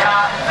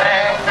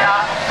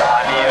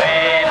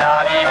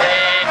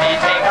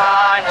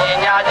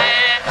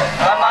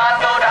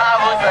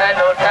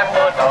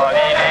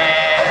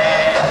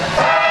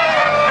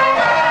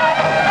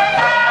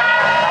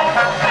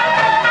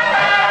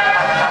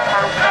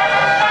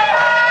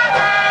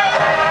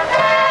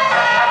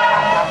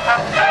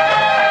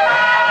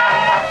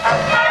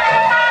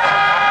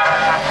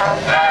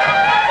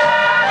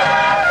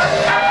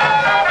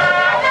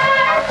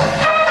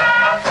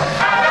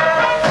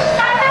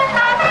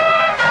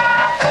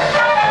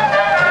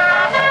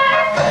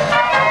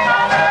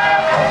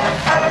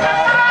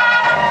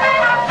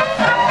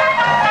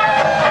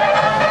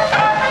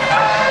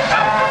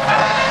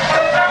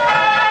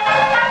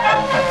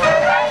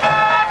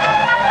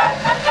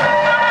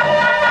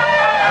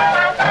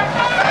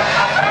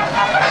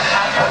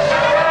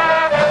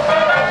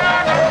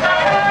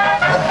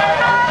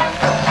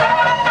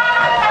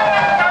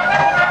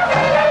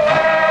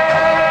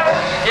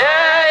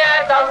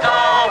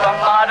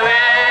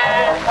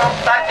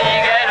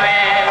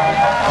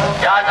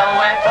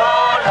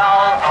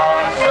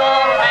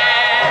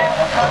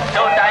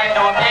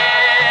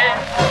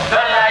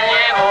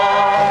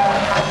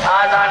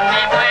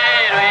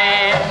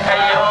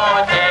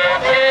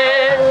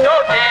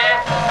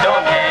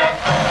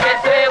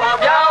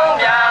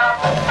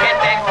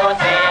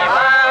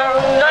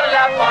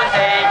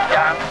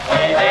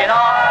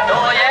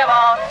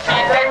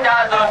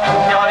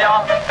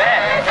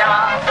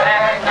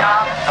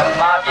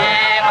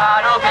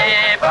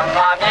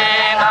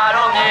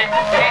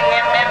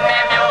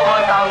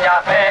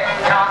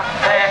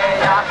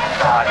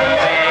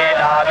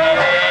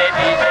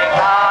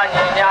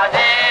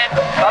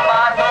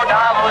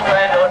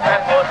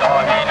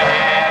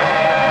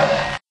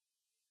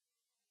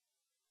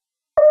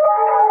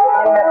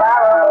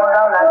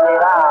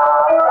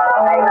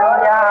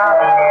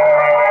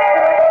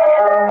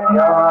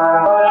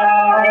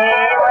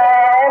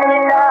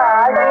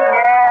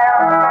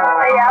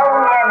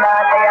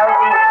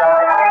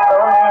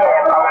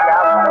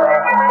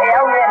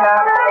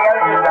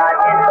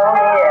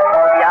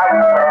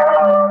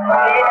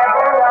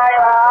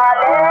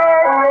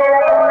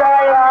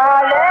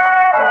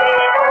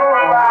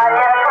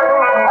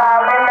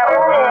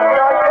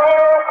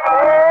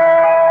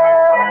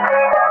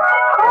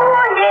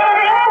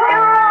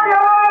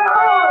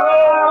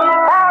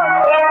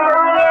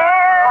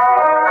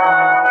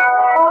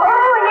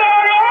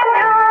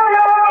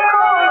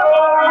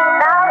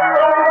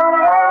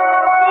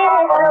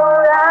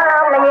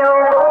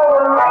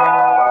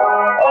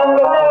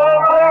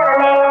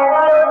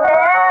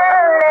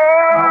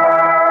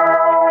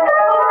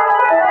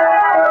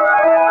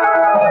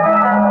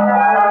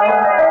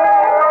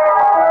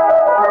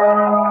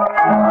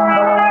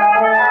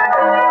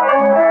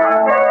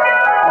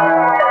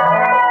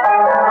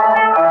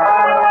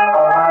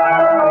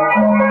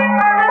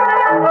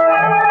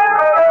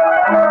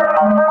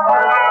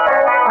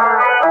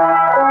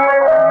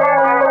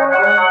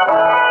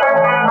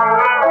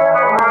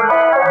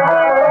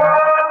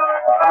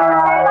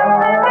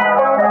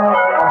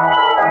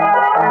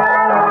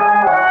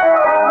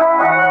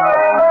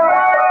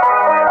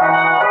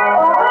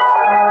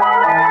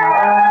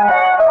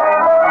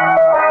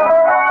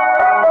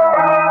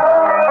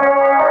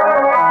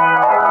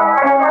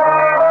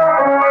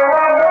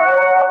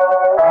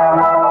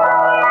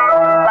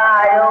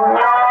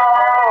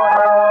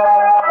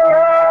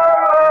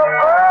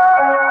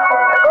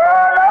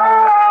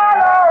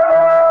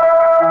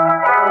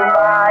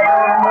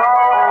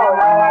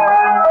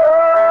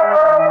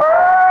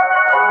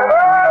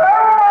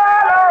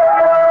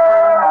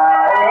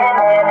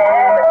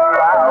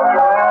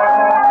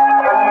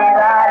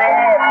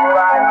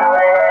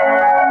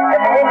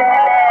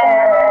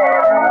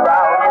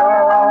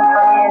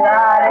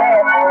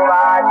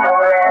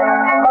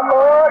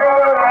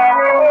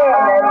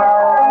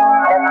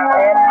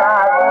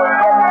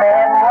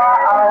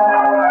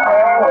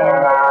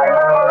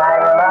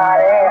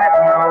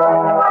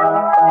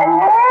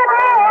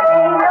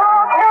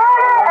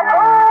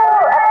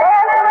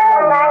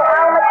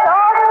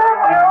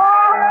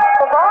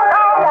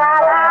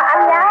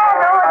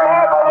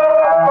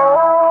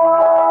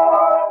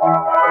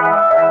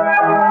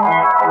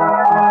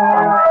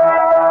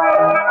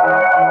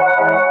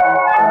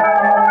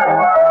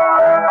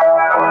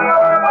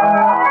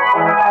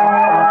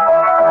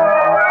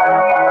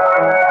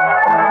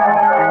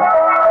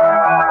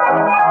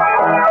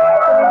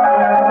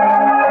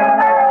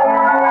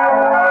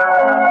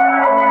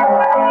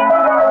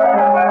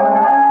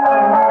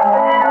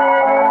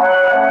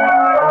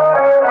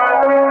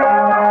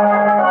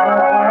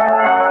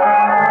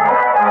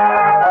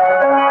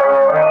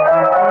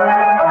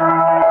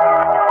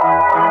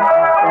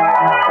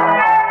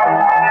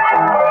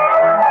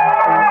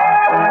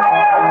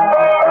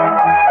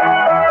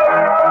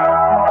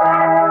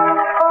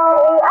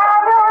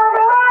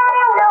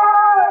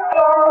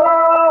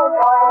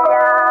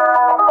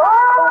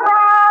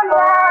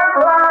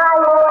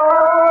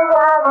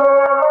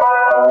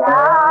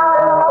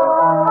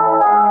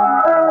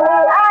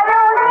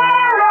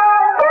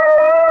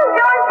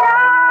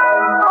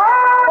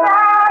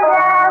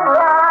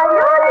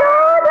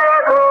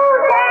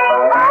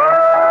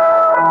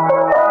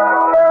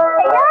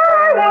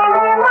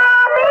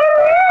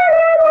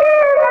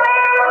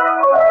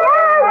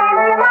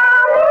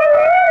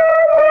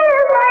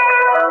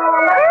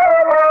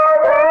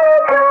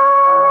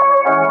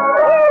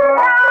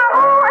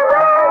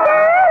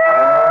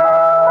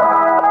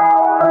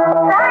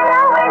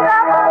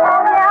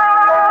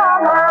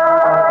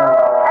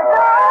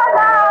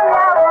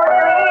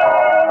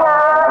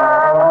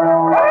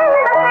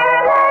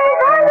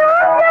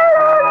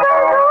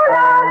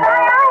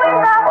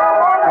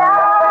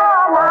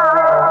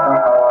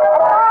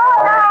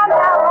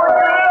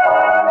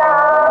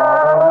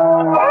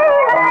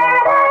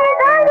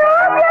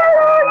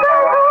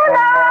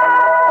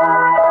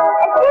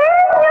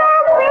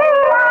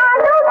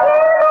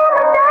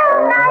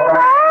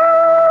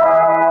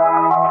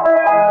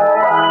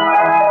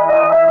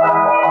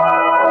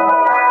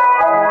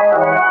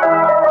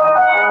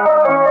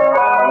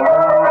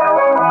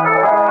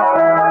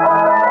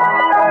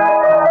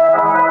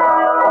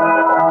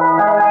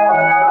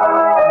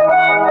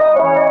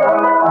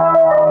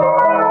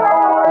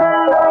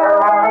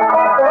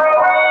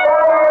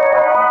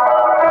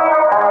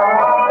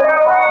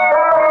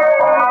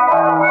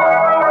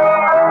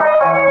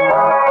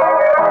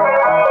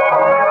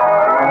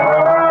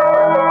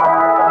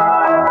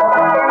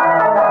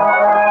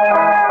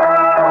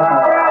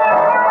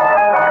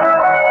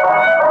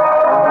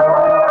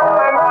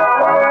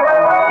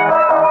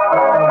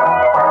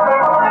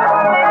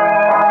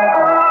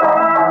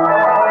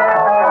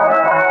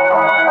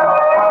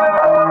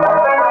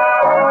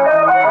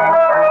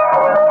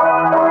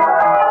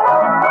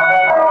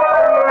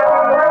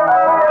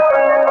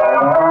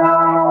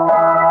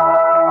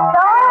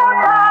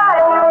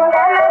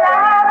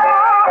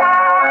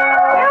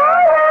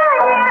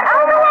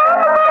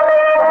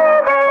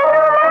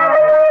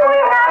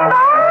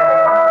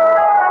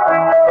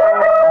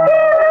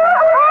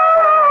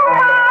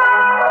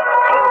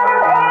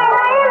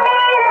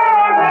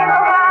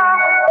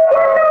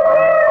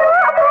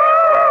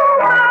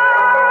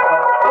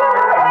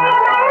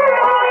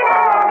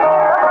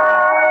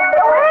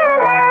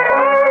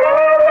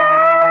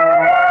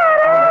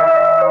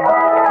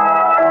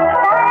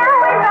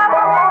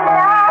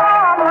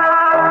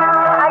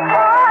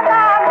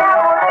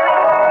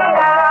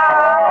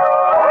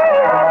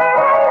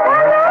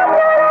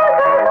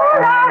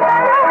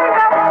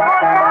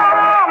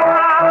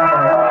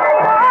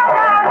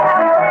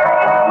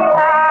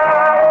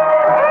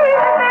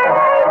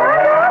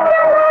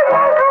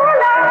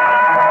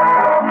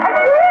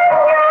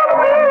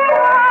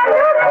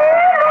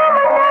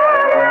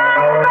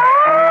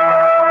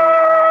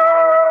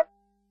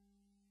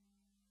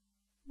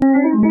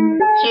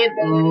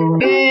tu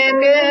ke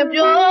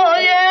pyo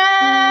ye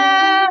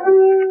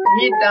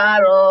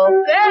mitaro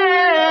ke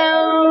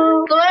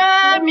tue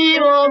mi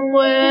bo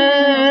kwe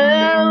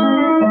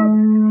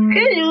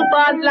ke yu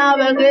pa la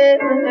ba ke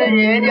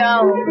ye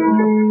jao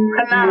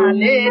khana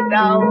le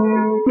dao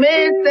me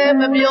se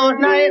ma pyo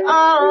nai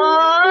a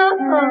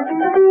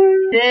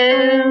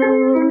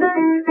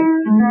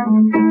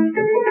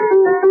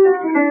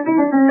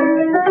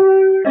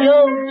yo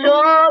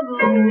bu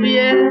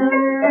ye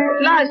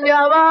la sha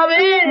ba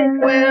be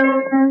kwe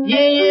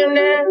yin yin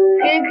ne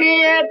kin kin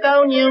ye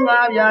kaung nyin ga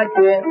bya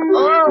chwe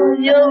oh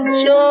yo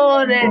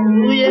de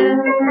bu ye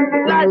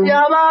la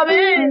sha ba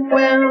be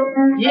kwe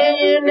yin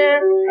yin ne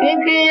kin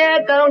kin ye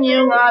kaung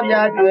nyin ga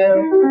bya chwe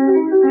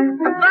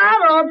ta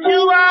ro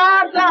pyu a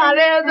la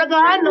le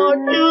saka no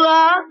chu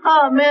a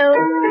me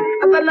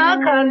apna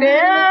khan de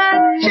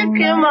chik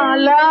ma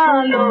la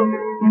lo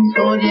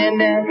so yin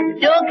ne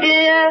yo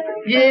kin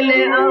ye le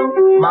ang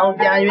mao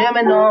pya yue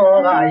ma no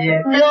ga ye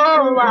pyo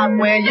ba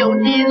kwe yu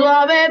ji swa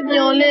be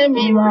pyo le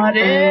mi ba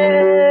de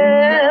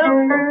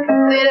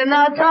se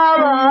na tha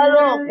ba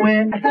ro kwe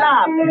la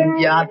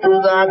pya tu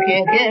ga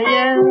khin khin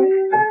ye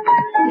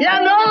ya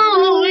no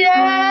ye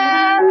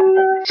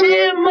chi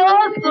mo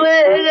swe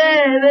ge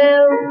de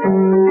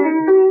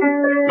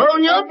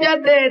bong yo pya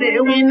de de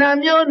wi na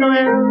myo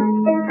nwe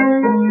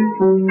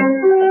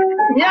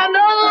ya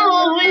no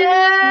ye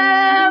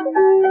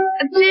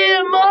chi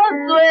mo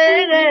swe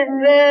ge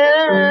de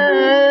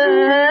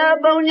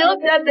bong yo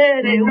pya de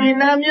de wi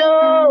na myo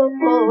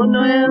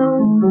nwe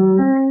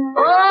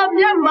oh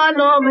myama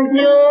no ma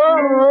nyo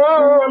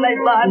lai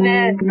ba ne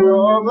yo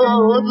go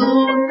du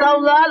sao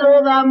za lo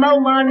da mau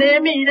ma ne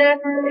mi de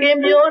kin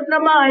pyo na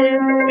ma ye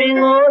pin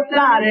go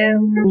sla de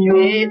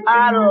yue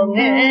a ro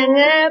nge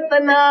nge ta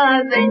na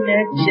sai ne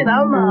chi da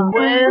ma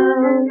we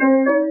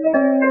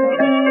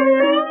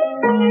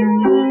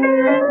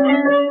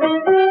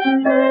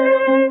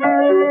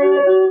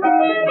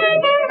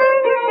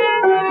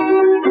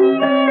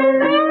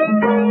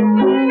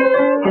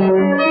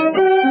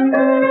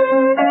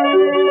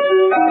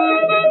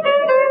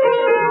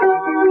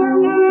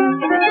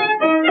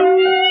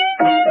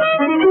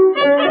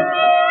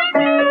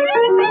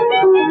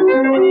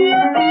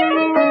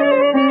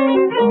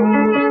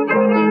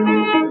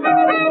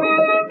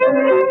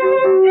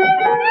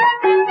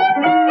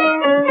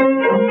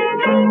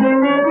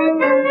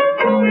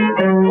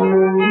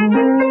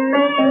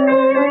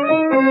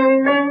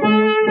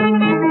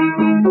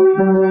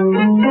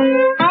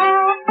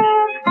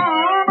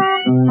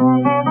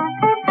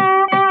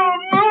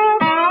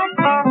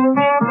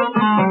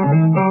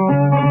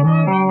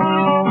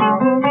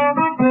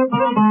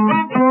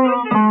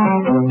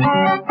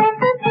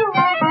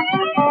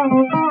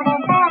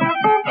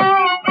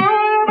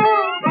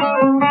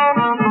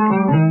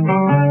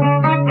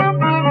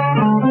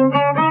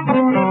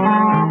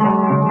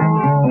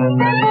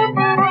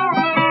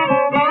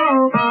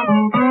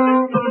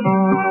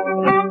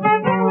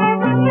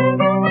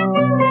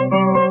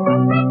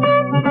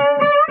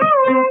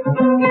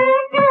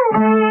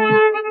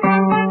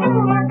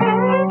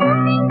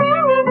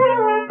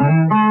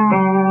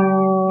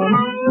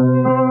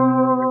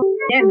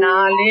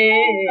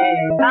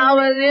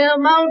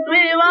Mount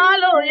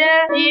Trivalo,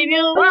 yeah, if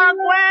you walk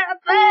where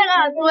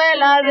I swear,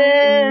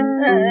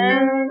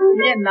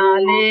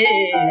 Yenali,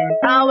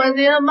 I was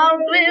in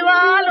Mount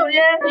Trivalo,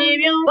 yeah, if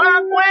you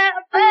walk where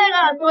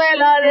I swear,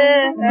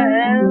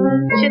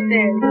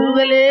 Chite,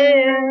 Google,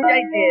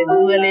 Jake,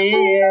 Google,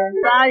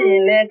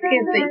 Silent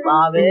Kissy,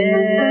 Bobby,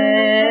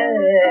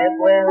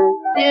 well,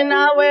 in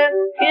our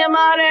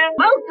Kimare,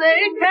 Mouse,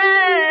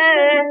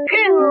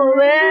 King,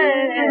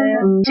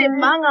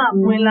 Chipanga,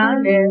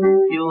 Willande,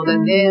 you the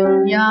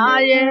name,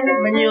 Yaye,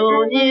 when you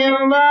knew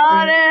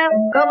Mare,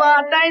 come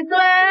on, I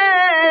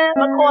swear,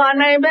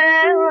 Makwana,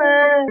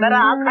 but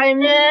I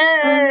came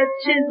yet,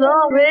 she's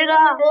already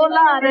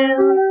Olade.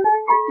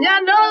 Ya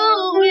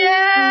know,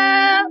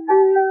 yeah,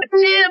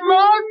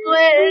 Chimos,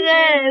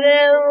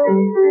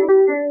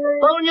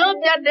 oh, you're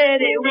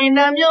dead, we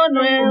know your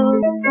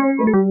name.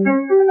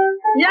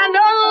 Ya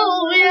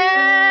know,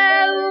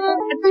 yeah,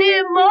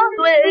 Chimos,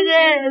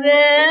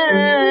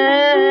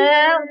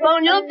 oh,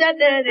 you're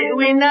dead,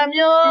 we know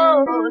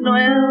your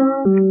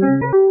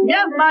name.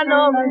 Ya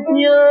mano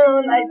yo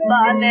like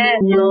bane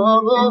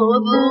yo go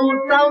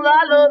sao la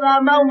lo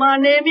da mau ma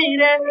ne mi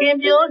de kin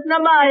pyo na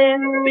ma ye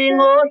pin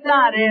go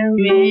sa de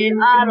wi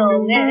a ro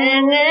nge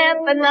nge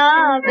ta na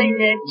sai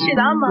ne chi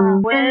da ma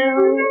we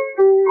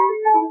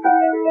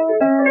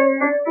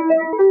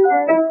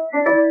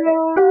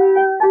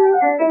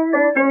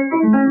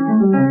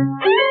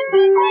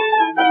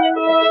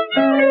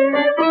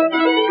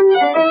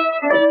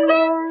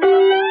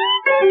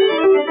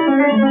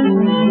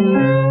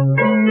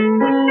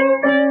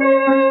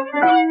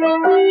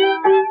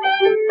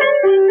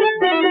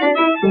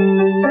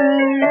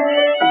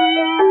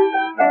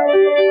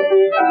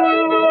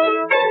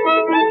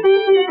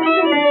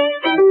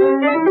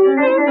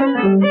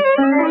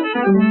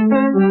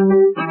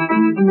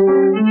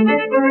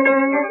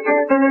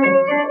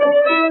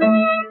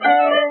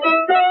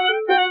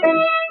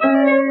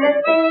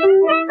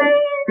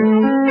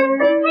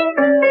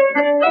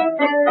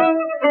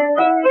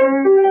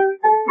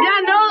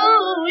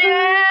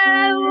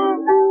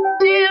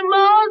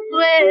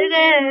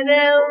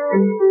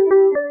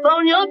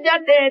Phone your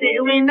daddy,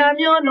 we know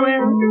your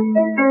noel.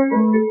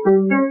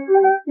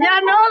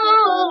 Yano,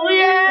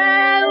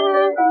 yeah, a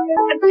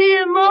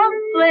team of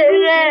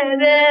swear.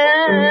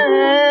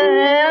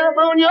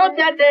 Phone your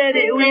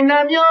daddy, we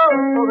know your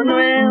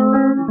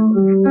noel.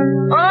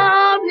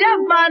 Oh,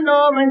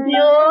 Japano,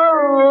 you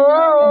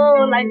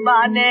like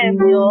my name,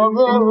 you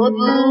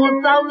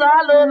South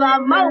Alabama,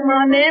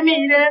 Mama, name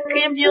it,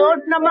 Kim, you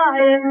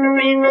Namaya,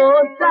 Bingo,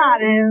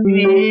 Sare,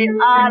 we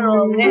are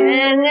on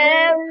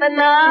the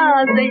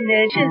Nazi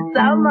nation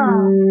summer.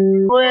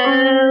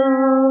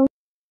 Well,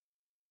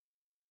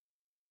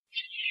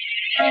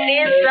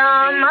 it's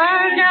summer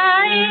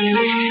night,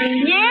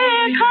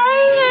 yeah,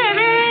 come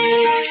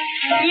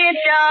you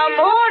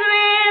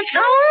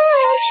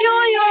don't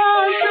show your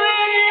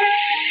sweet.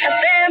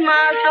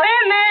 My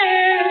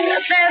swimming,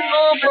 that's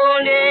all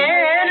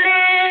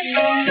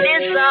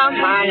this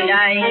summer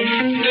night,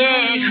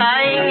 yeah,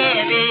 kind you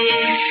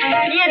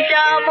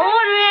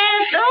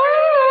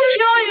don't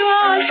show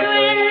your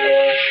sweet.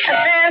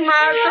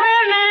 My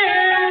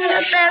swimming,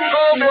 that's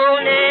all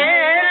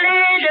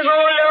the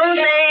golden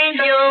thing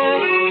you know.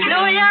 You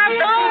don't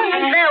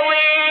that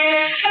way.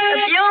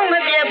 You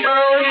may be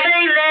about say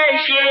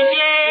let's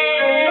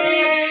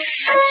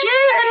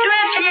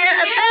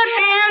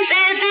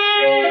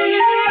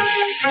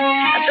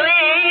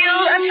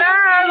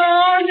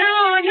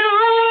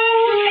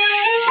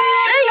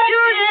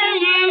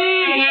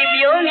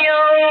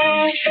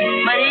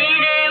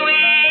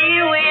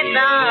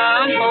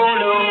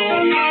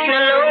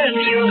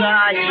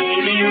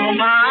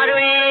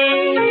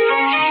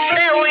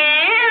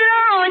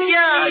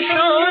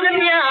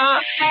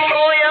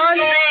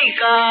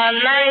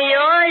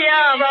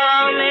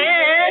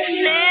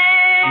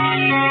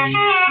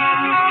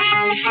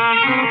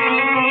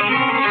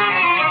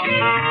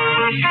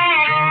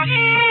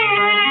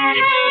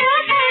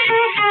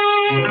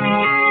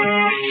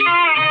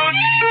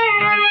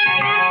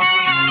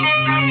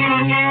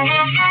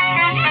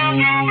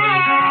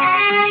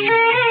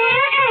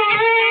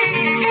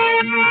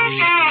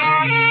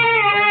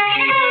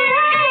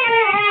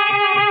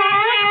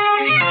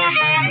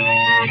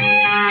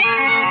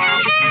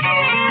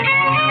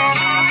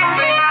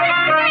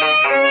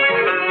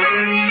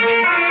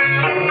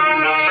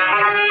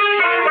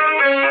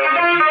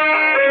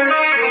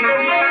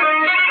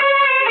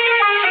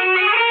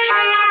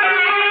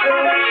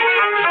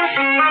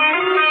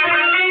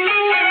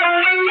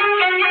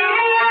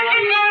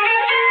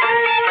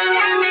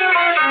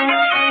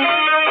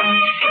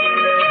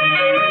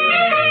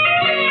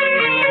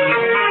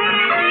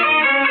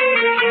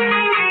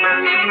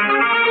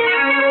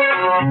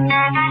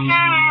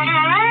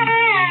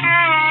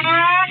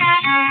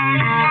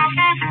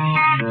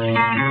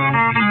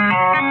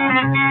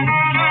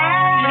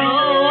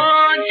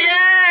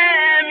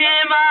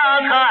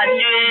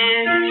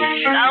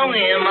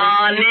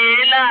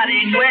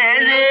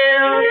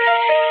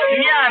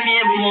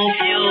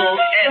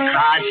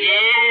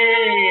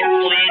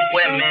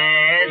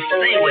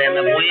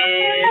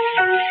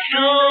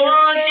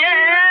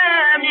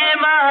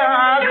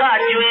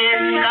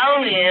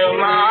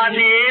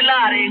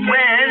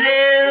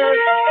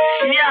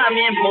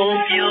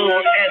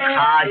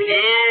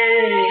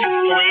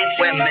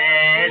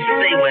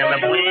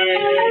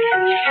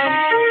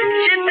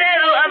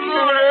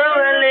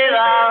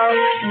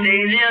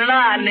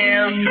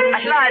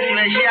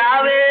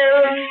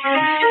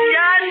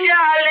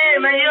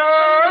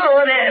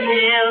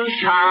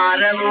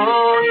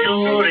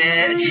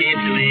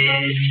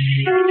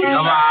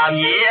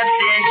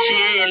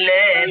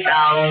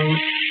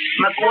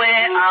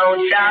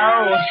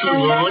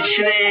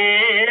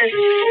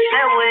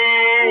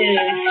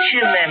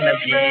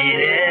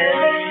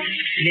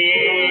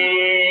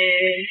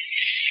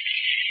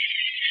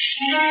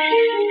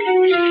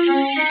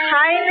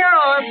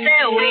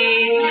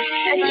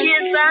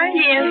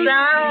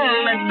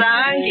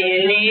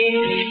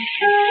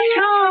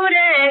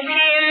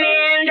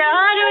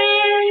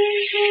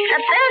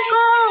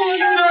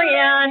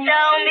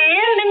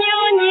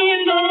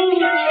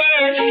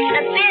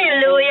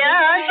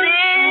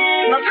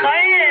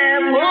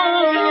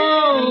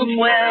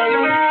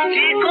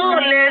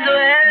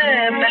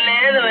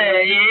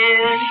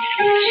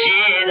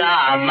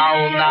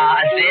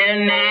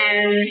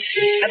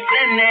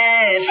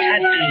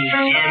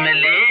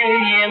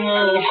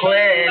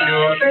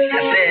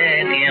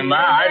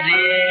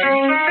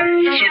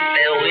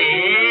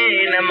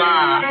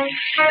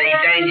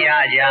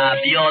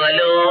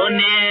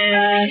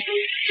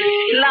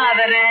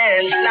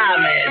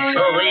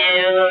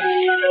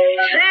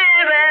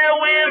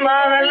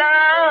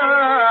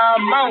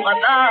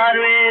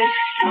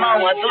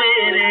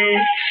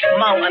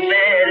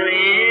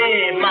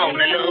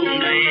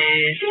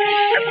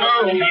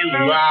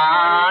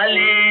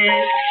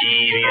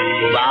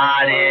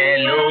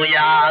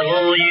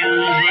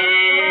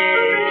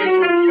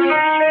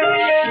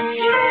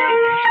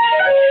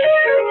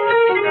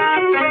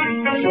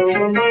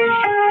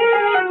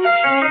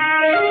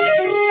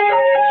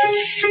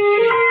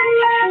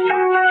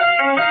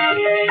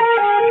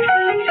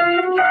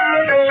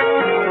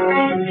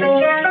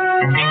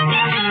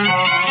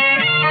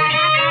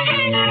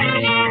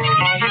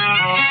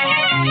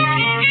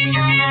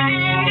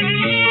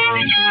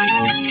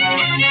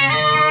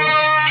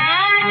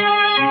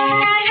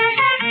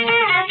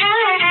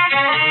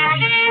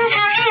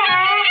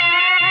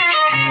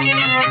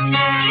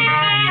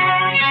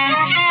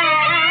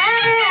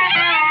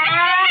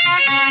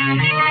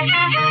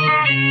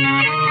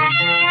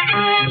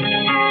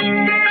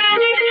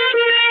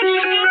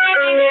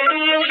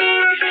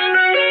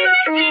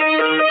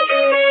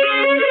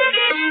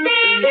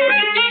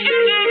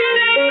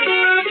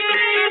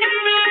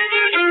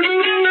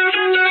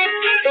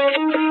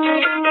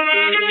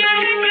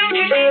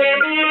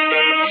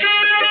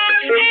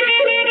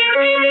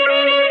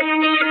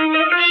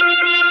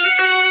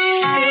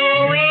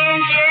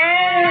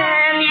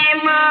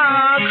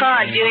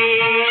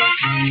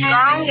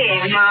ကောင်းက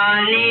င်မှာ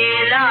နေ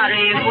လာ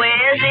တွေပွဲ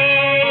စီ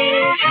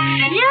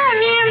ည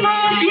မြင်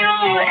ဖို့ပြု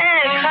အ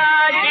ခါ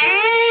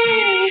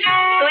ကြီး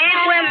သွေး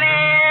ကွယ်မ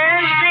ယ်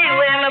စိတ်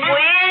ဝဲမ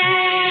ပွေ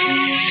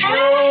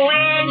လူဝ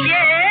င်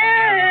ကျဲ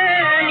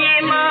မြေ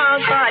မ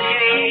ခ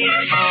ကျွေ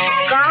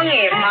ကောင်းက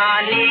င်မှာ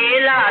နေ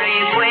လာတွေ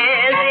ပွဲ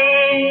စီ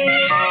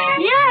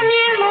ညမြ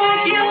င်ဖို့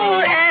ပြု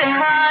အ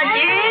ခါ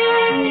ကြီး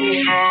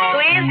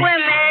သွေးကွယ်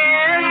မ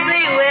ယ်စိ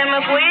တ်ဝဲမ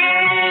ပွေ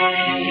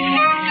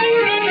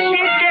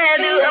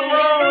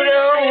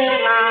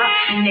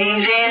နေ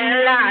စဉ်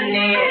လာ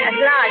နေအ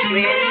လှ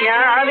ကျွေကြ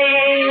ပြီ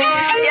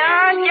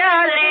ကြားကြ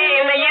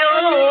လေးမ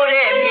ယိုး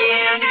တဲ့ပြ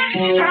င်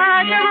သာ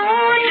တ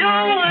မိုး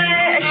တို့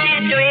ရဲ့အချ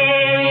စ်တွေ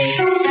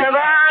က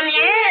ဘာ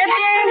မြေအပ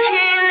င်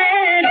ချီလဲ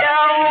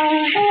တောင်း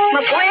မ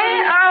ကွဲ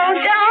အောင်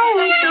တောင်း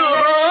သူ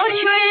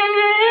ရွှေ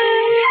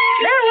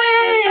လက်ဝဲ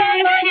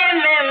ဖြစ်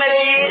မဲ့မ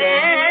ပြေ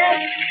တဲ့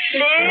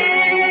လေ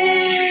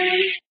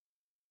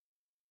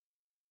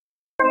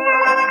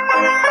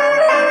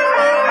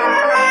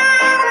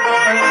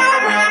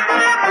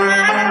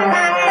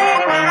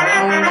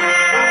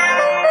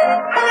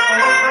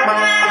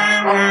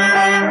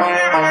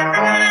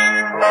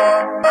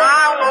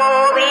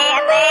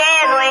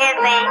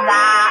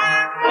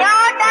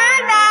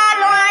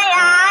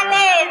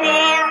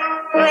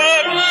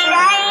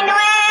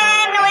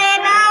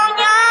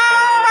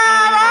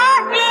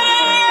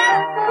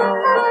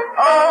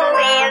Oh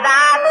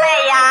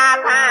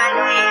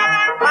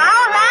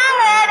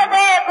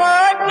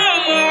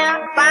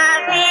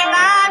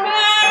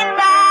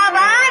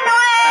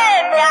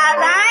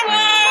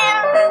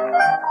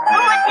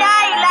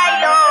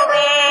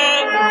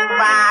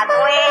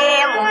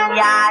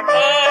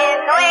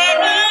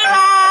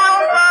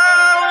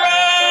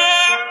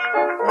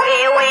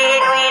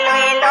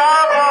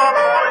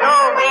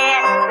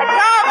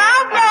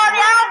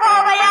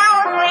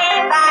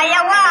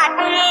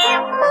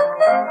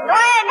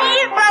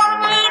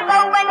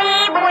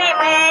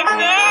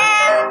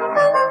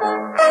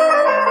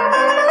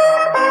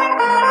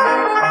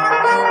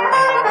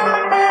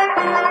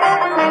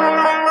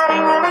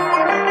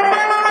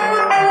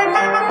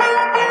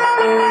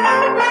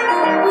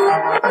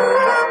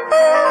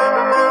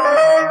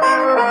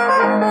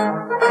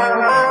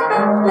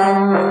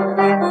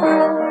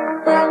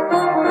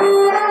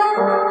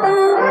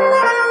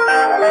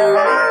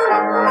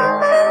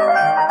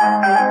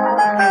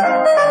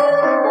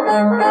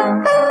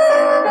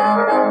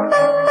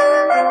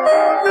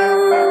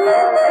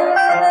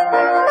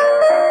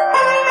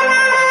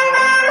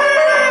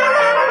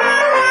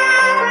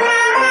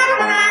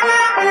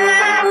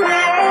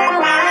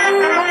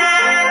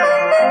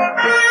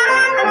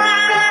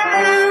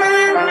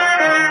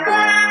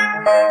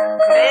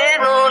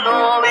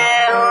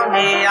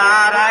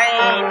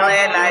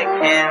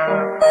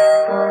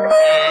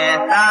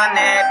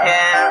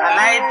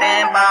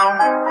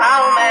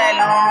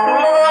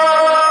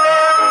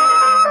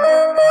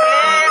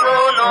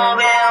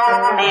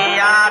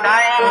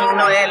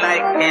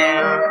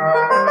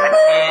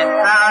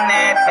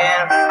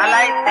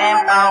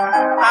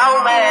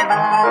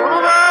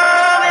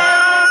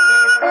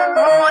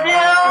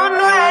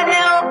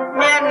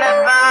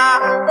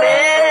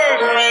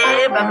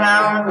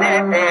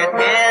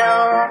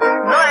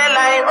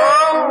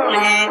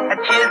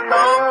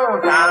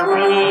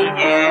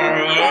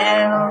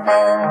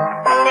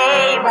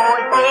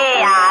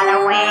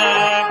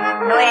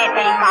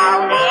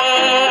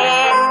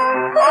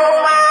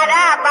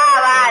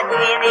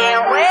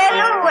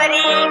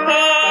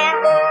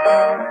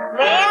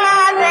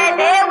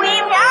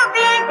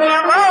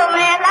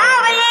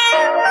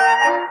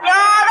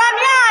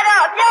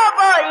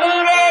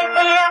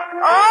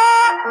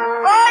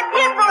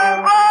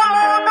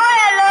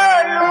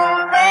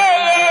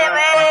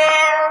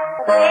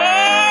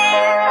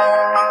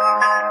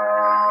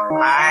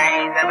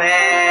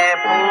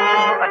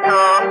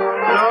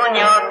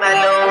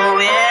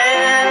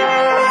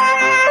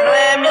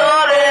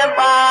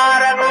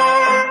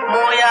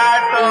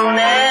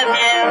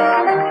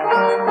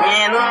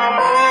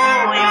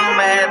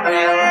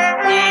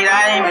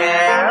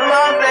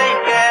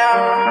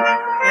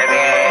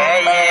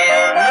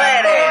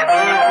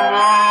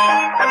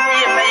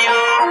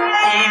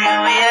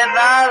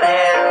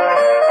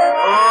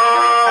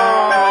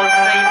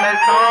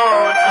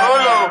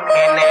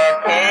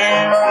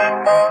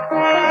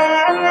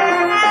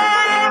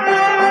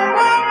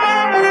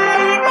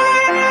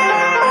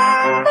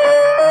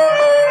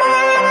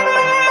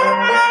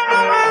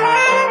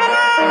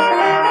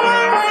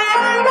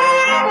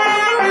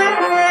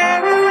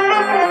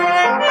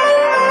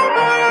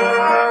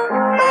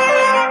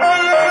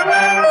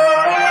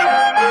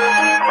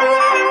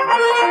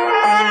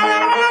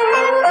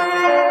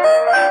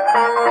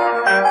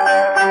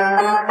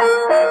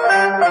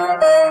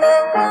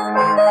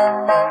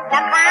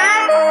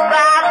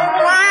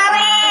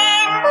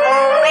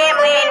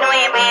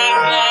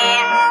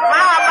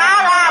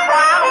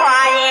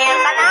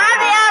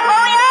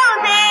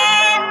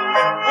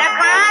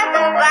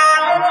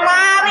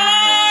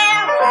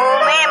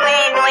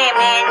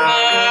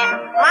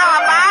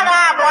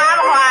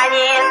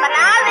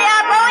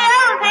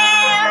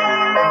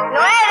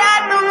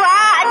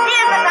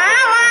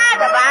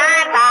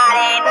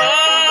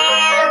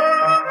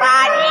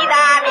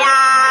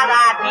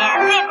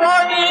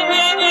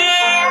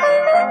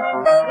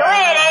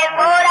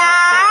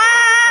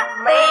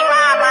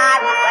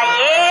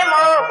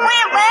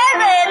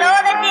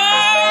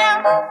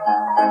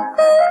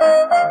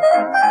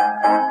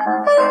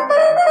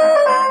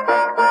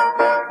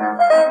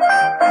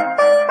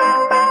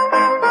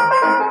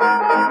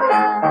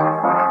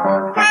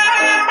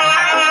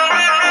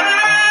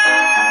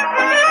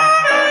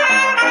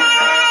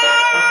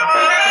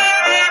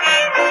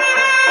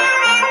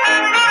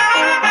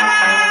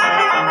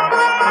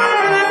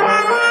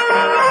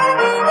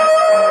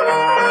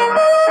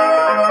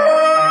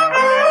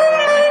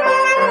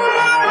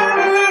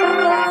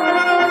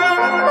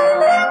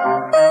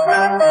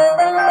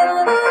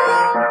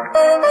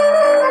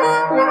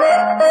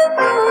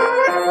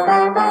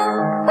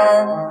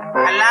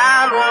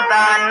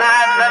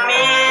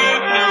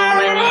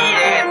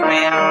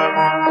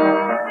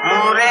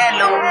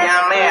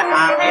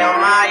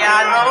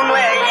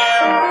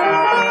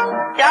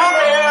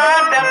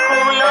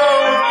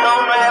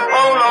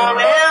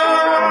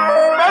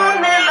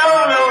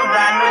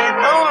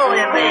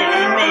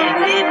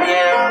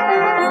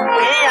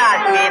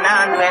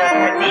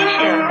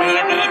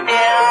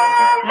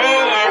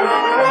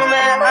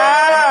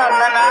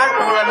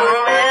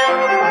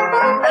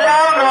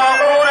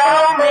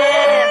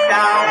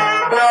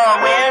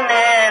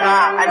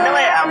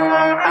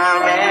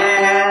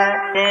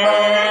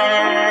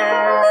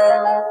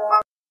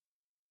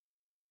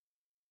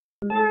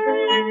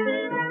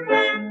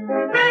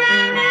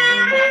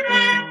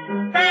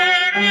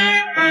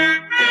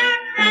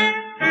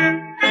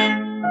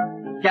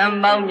မ်း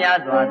ပေါင်းများ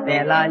စွာသ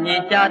င်လာညီ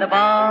ချတ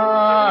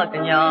ပါးက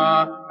ညာ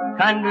ခ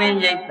န်းတွင်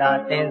ရိတ်သာ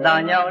တင်စာ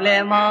ညောင်းလဲ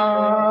မှာ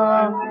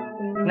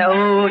နှု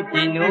တ်ကြ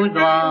ည်နူး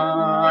စွာ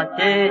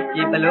ချစ်ကြ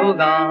ည်ပလို့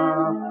က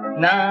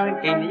နာ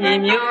ကိန်းဤ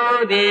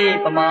မျိုးသည်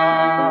ပမာ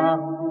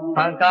ဖ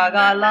န်ခါက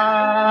လာ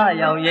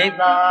ရောင်ရိတ်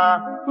သာ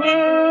ည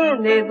င်း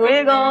နေ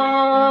သွေးက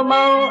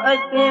မောင်အ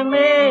စင်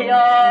မေးရ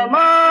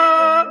မှာ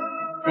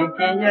သိ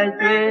ချင်းရ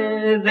ရွှေ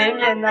စင်း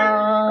မျက်နာ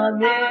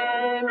မြင်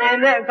မြင်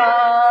တဲ့အခါ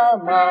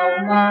မောင်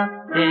မ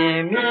တ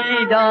င်မိ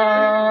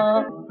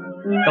တော်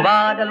ကဘာ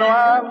တ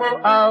လွားမို့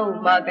အောင်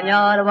မက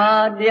ညာတစ်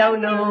ပါးတယောက်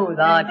လို့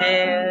သာတ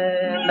င်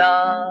လာ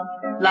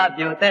လှ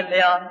ပြိုသက်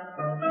လျာ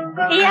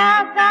တ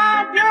ရားစာ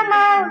ပြု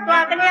မော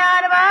သွားကညာ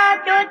တစ်ပါး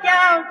ကျိုး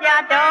ကြောင်ကြ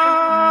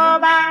တော်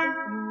ပါ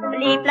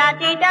လီပလာ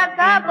တီတ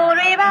ကပူ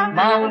ရီပါ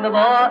မောင်သ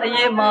ဘောအ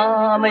ရေးမှ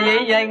မရိ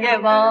ပ်ရိုင်ခဲ့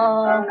ပါ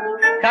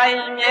ခို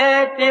င်မြဲ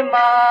တင်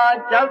မှာ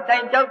ကြောက်တို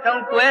င်းကြောက်တော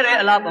င်တွဲတဲ့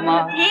အလားပမာ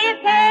ဒီ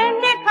ခဲ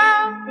နှစ်ခါ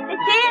အ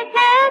ချစ်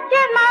ခဲချ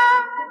စ်မှာ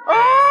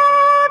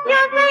အိုးပြု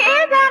စိတ်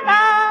အေးသာ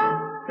သာ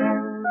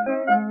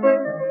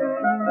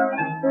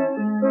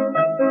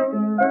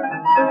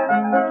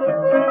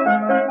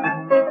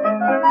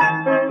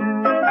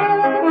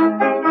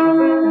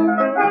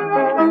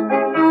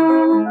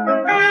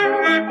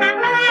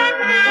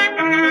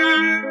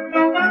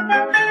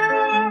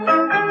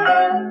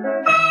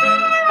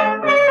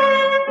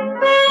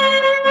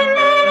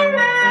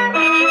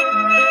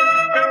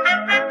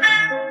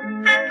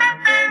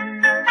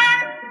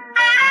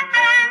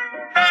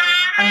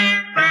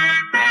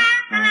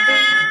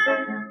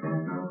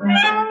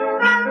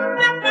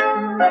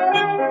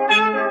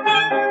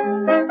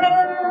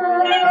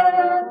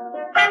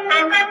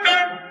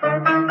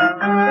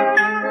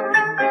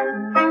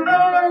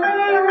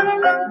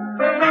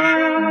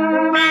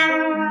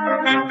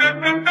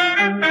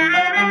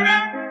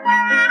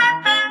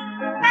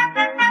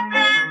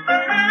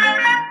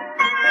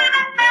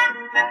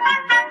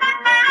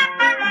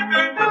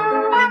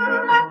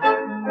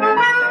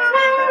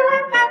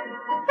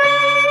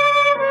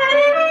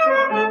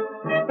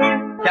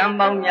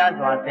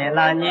တင်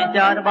လာညီကြ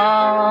တ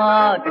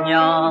ပါးက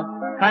ညာ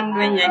ခန်း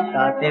တွင်ရိတ်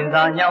သာတင်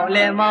စာညောင်း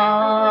လဲမှာ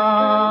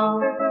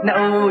နှု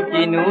တ်ကြ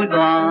ည်နူး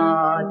စွာ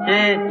ချ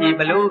စ်ကြည်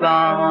ဘလို့က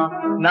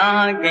နာ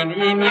ကိန်း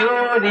ဒီ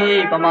မျိုးသ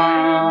ည်ပမာ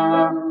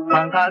ဖ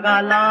န်ခါက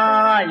လာ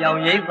ရော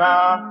င်ရိတ်သာ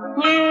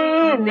ည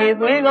င်းနေ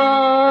သွေးက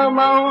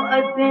မောင်အ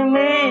စင်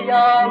မေးရ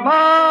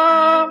မှာ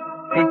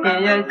သိချ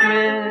င်းရရွှေ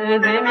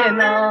စင်းမျက်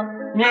နာ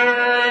မြင်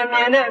မြ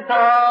င်တဲ့အ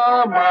ခါ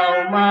မော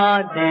င်မ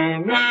တင်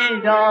မိ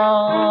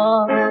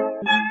တော်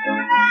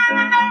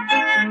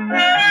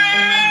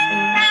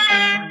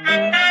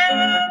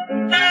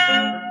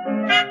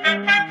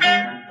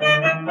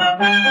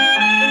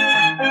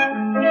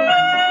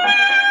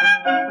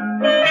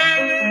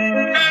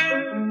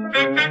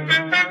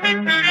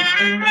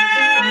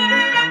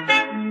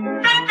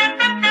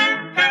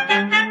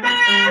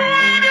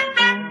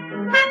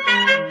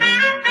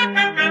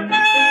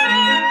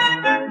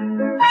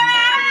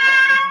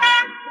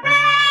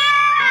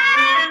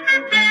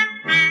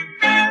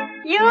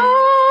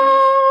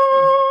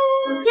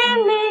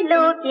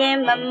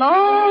မု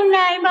န်း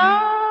နိုင်ပါ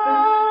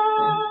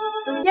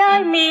ရို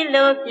က်မိ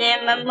လို့ပြင်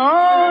မမု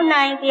န်း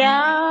နိုင်ကြ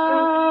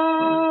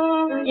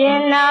ပြ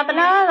င်နာပ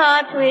နာက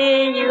ထွေ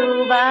ယူ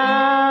ပါ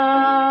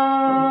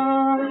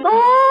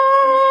ကို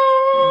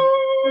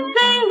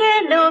စိတ်က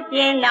လို့ပြ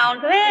င်နောင်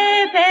တွေ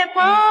ဖဲ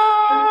ခွာ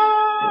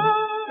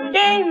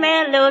တိတ်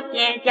မဲ့လို့ပြ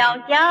င်ကြောင်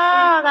ကြ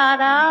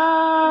တာ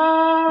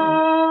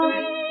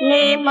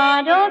နေမာ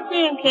တို့ပြ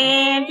င်ခ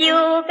င်ပြူ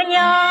က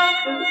ညာ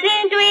စ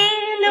င်တွင်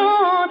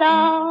လို့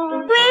တော့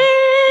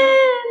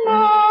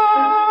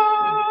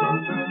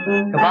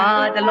ကဘာ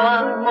တ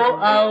လွားမိုး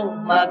အောင်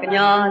မက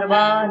ညာတစ်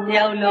ပါးတ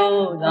ယောက်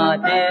လို့သာ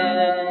တ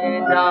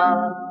င်တာ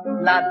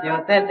လှပြို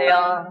သက်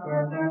လျာ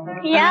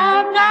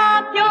ဖျား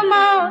ကားပြုံး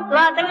မောင်း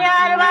သွားကညာ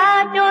တစ်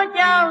ပါးကျိုး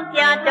ကြောင်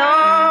ကြ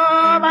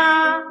တော်ပါ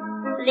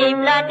လီပ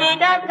လာတီ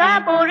တက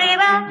ပူရီ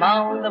ပါမော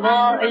င်သ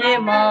ဘောအ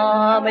ရေးမှ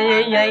မရိ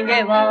ပ်ရိုင်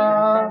ခဲ့ပါ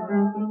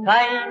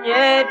ခိုင်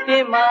မြဲတ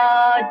င်မှာ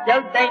ကြော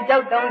က်တိုင်းကြော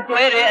က်တောင်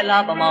ကျွဲတဲ့အ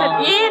လားပမာအ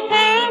ပြည့်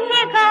သိနှ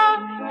စ်ခါ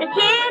တစ်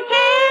ချင်းချ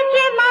င်းချ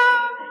င်းမှာ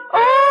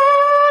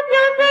အိုး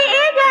ပြုစိတ်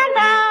အေးချမ်း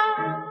သာ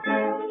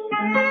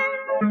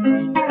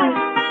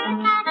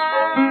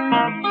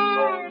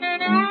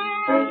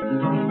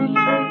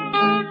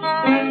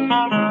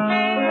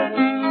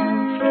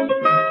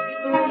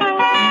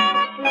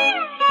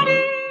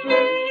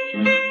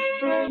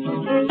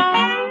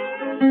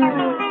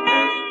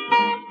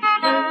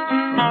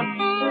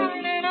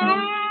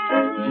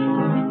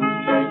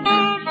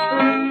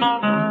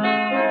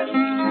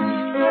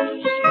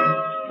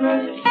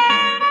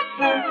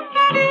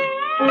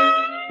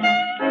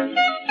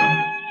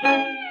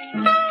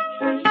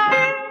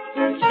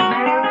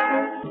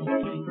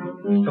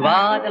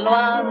တ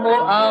လွား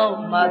မိုးအောင်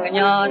မက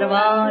ညာတ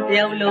ပါးတ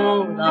ယောက်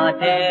လုံးသာ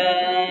တ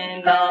င်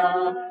သာ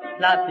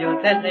လှပြို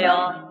သက်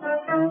လျော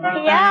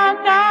ရာ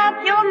က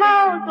ပြိုးမော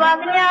င်းသွား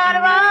ကညာတ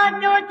ပါး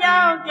ကျိုးကြော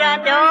င်ကြ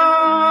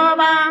တော်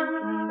ပါ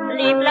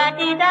လီပ la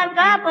chi tan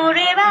ka pu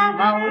ri ba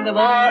Mong the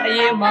boy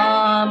ye ma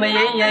me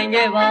yin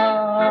ye ba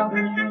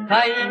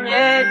Khai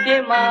ye chi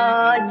ma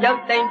chốc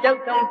tên chốc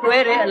không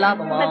quê re la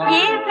ba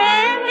chi phe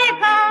ni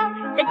kha